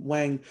and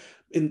Wang,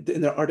 in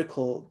their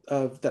article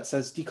that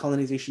says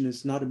decolonization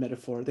is not a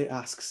metaphor,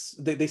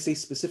 they say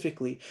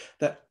specifically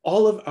that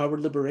all of our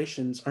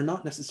liberations are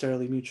not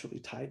necessarily mutually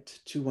tied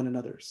to one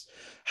another's.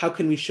 How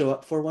can we show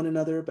up for one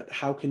another, but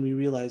how can we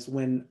realize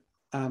when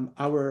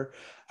our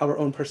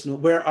own personal,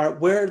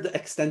 where the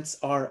extents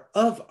are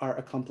of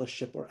our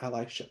accompliceship or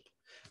allyship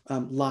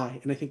lie?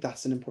 And I think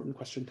that's an important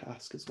question to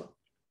ask as well.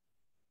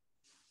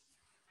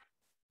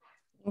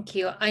 Thank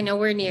you. I know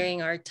we're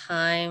nearing our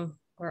time,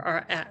 or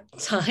are at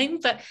time,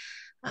 but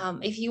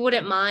if you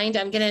wouldn't mind,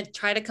 I'm going to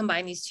try to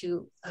combine these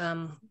two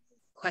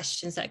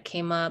questions that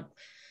came up,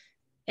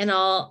 and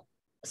I'll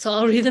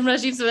read them,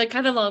 Rajiv, so they're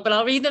kind of long, but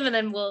I'll read them, and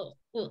then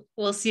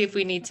we'll see if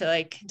we need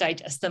to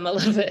digest them a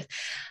little bit.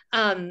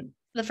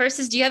 The first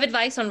is, do you have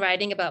advice on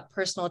writing about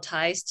personal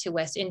ties to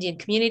West Indian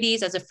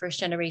communities as a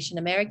first-generation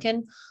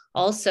American?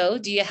 Also,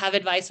 do you have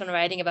advice on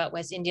writing about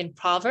West Indian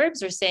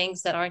proverbs or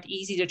sayings that aren't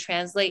easy to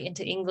translate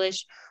into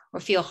English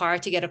or feel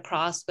hard to get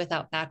across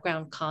without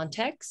background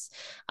context?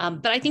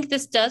 But I think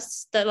the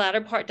latter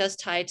part does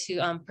tie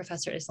to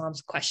Professor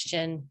Islam's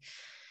question.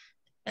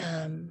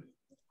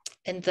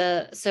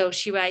 So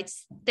she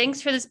writes,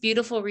 thanks for this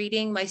beautiful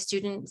reading. My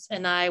students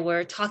and I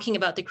were talking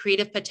about the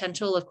creative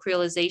potential of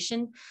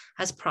creolization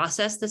as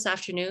processed this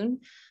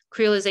afternoon.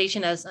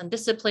 Creolization as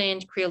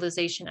undisciplined,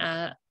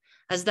 creolization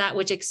as that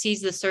which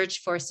exceeds the search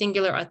for a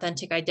singular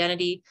authentic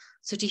identity.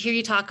 So to hear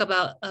you talk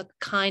about a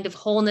kind of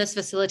wholeness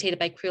facilitated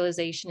by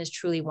creolization is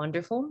truly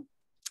wonderful.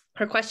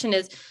 Her question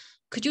is,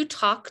 could you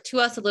talk to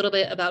us a little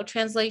bit about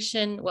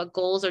translation, what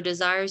goals or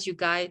desires you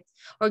guide,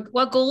 or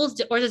what goals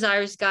or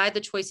desires guide the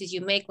choices you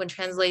make when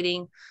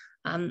translating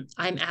I'm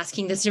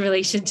asking this in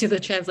relation to the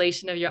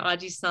translation of your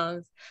Aji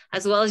songs,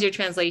 as well as your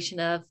translation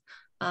of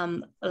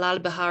Lal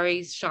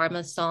Bihari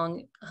Sharma's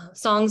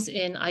songs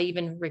in I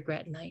Even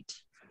Regret Night.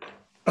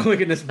 Oh my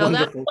goodness, So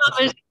wonderful.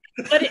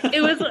 But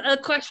it was a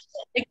question,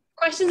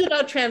 questions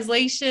about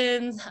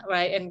translations,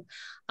 right?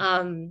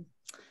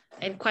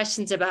 And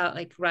questions about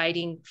like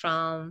writing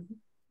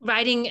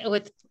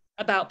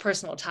about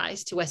personal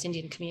ties to West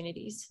Indian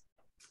communities.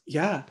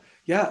 Yeah.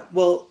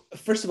 Well,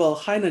 first of all,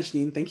 hi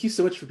Najneen. Thank you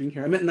so much for being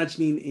here. I met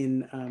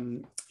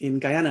Najneen in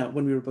Guyana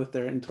when we were both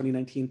there in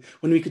 2019,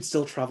 when we could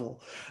still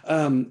travel.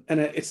 And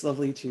it's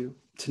lovely to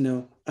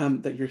know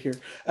that you're here.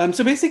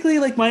 So basically,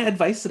 like my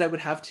advice that I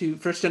would have to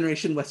first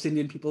generation West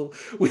Indian people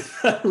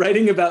with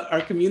writing about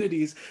our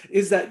communities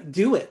is that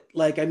do it.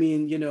 Like, I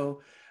mean,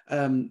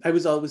 I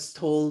was always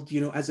told,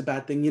 as a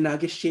bad thing, you not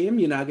get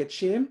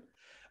shame,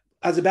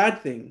 as a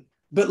bad thing.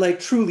 But like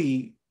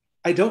truly,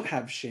 I don't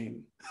have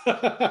shame.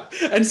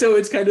 And so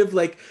it's kind of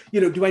like,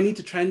 do I need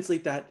to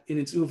translate that in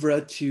its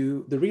oeuvre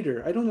to the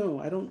reader? I don't know.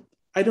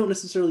 I don't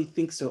necessarily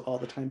think so all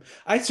the time.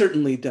 I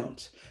certainly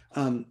don't.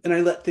 And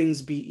I let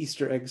things be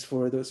Easter eggs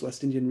for those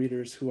West Indian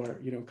readers who are,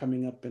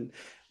 coming up and,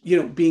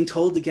 being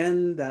told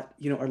again that,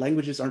 our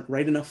languages aren't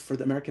right enough for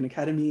the American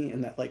Academy,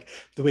 and that like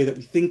the way that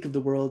we think of the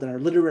world and our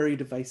literary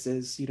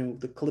devices,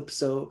 the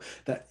calypso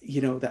that,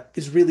 that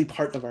is really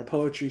part of our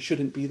poetry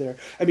shouldn't be there.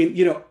 I mean,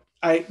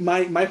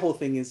 my whole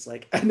thing is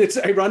like, and it's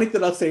ironic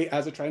that I'll say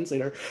as a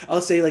translator,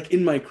 I'll say like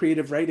in my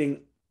creative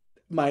writing,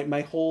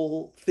 my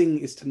whole thing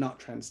is to not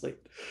translate,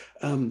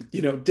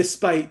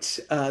 despite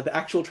the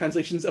actual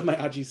translations of my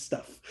Aji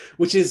stuff,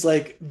 which is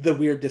like the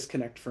weird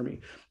disconnect for me.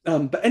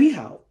 But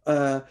anyhow,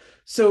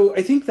 so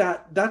I think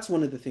that's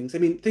one of the things. I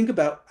mean, think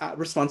about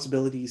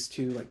responsibilities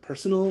to like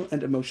personal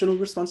and emotional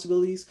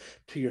responsibilities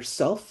to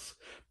yourself,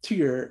 to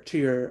your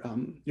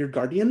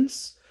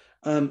guardians,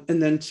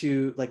 and then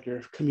to like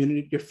your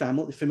community, your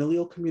family,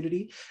 familial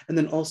community, and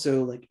then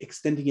also like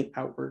extending it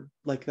outward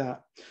like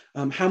that.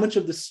 How much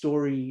of the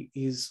story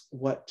is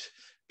what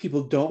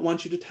people don't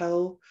want you to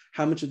tell?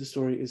 How much of the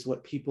story is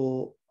what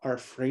people are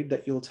afraid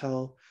that you'll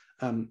tell,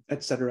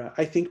 etc.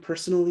 I think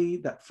personally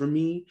that for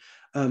me,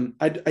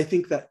 I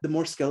think that the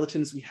more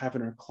skeletons we have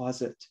in our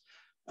closets,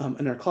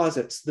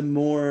 the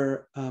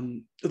more,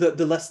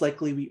 the less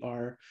likely we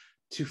are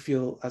to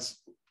feel as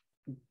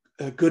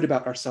good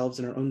about ourselves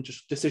and our own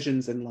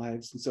decisions and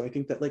lives. And so I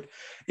think that like,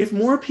 if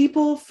more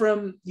people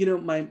from,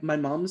 my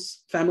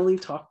mom's family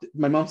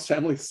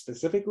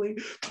specifically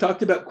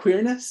talked about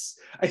queerness,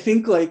 I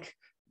think like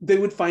they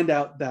would find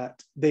out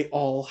that they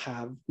all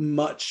have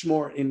much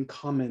more in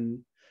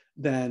common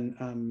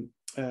than,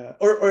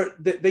 or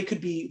they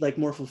could be like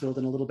more fulfilled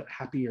and a little bit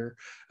happier,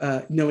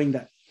 knowing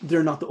that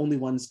they're not the only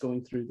ones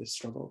going through this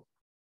struggle.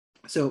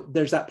 So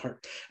there's that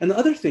part. And the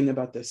other thing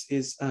about this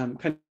is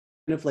kind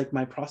of like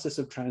my process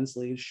of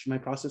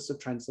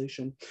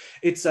translation.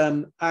 It's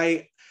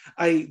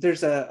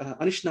there's a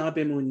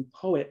Anishinaabe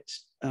poet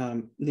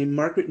named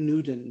Margaret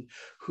Newden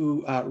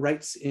who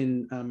writes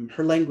in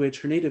her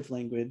native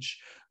language,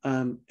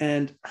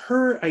 and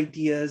her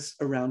ideas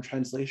around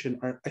translation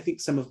are, I think,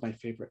 some of my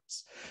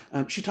favorites.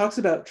 She talks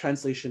about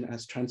translation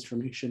as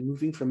transformation.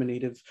 Moving from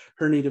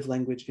her native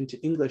language into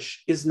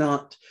English is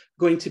not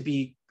going to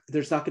be,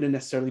 there's not going to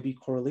necessarily be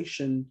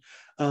correlation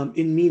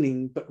in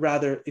meaning, but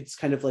rather it's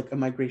kind of like a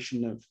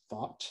migration of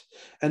thought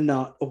and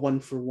not a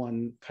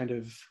one-for-one kind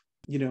of,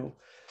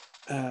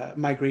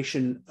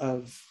 migration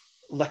of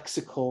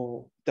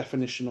lexical,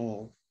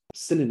 definitional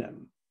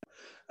synonym.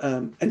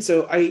 And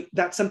so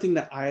that's something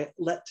that I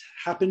let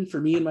happen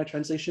for me in my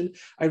translation.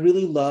 I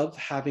really love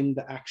having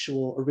the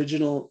actual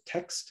original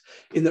text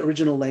in the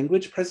original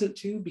language present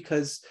too,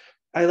 because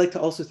I like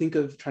to also think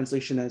of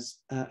translation as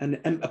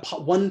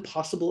one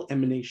possible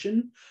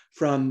emanation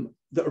from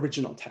the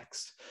original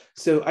text.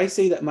 So I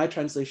say that my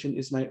translation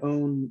is my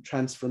own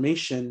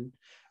transformation,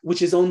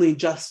 which is only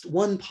just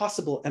one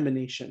possible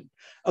emanation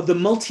of the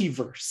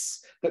multiverse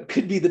that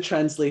could be the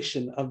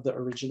translation of the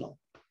original.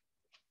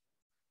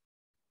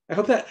 I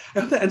hope that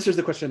answers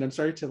the question. I'm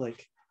sorry to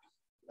like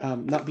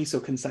not be so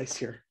concise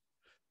here.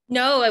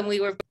 No, and we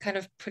were kind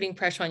of putting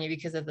pressure on you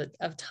because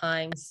of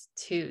times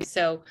too.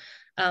 So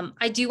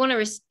I do want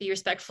to be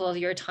respectful of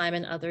your time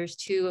and others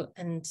too.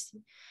 And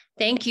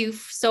thank you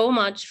so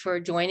much for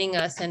joining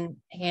us. And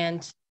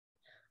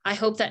I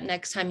hope that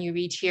next time you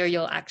reach here,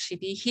 you'll actually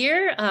be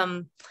here.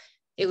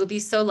 It would be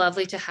so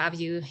lovely to have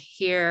you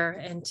here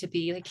and to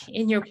be like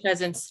in your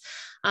presence.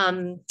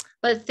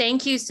 But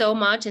thank you so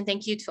much. And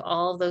thank you to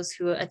all of those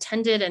who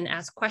attended and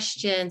asked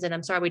questions. And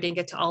I'm sorry we didn't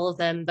get to all of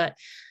them, but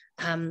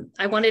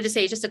I wanted to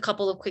say just a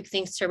couple of quick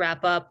things to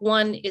wrap up.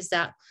 One is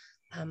that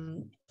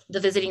the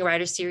Visiting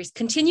Writers Series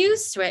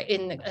continues, right?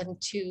 In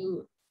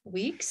 2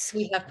 weeks,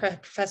 we have our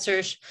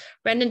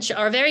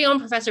very own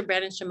Professor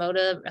Brandon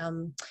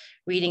Shimoda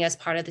reading as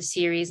part of the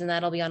series, and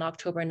that'll be on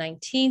October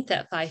 19th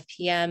at 5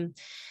 p.m.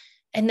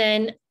 And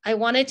then I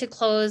wanted to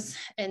close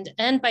and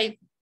end by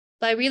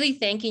really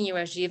thanking you,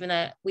 Rajiv.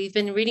 And we've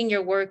been reading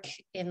your work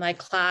in my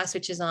class,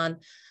 which is on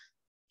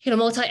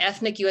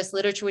multi-ethnic US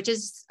literature, which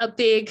is a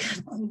big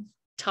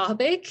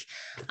topic.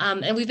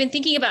 And we've been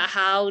thinking about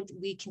how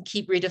we can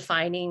keep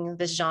redefining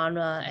this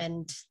genre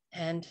and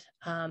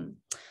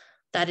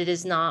that it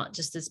is not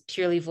just this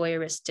purely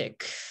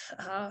voyeuristic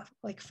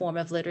like form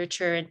of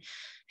literature.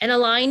 And a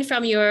line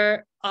from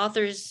your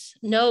author's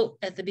note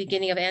at the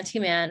beginning of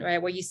Antiman,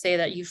 right, where you say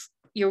that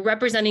you're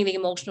representing the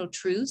emotional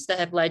truths that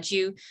have led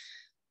you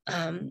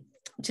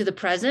to the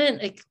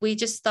present. Like, we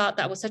just thought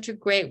that was such a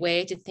great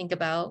way to think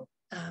about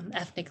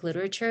ethnic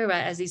literature,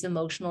 right, as these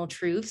emotional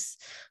truths.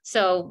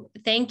 So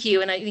thank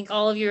you. And I think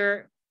all of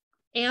your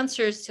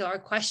answers to our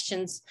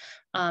questions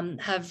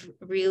have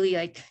really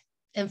like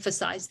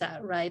emphasized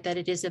that, right, that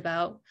it is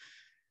about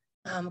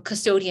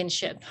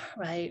custodianship,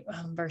 right,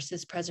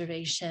 versus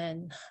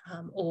preservation,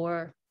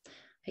 or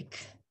like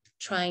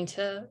trying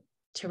to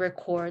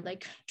record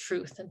like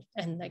truth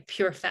and like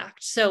pure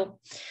fact. So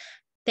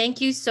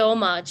thank you so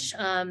much.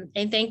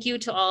 And thank you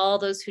to all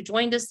those who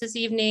joined us this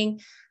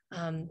evening.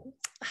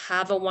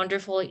 Have a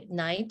wonderful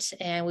night,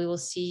 and we will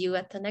see you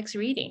at the next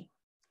reading.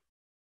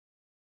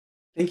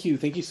 Thank you.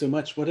 Thank you so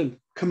much. What a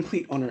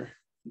complete honor,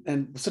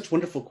 and such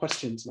wonderful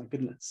questions. My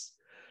goodness.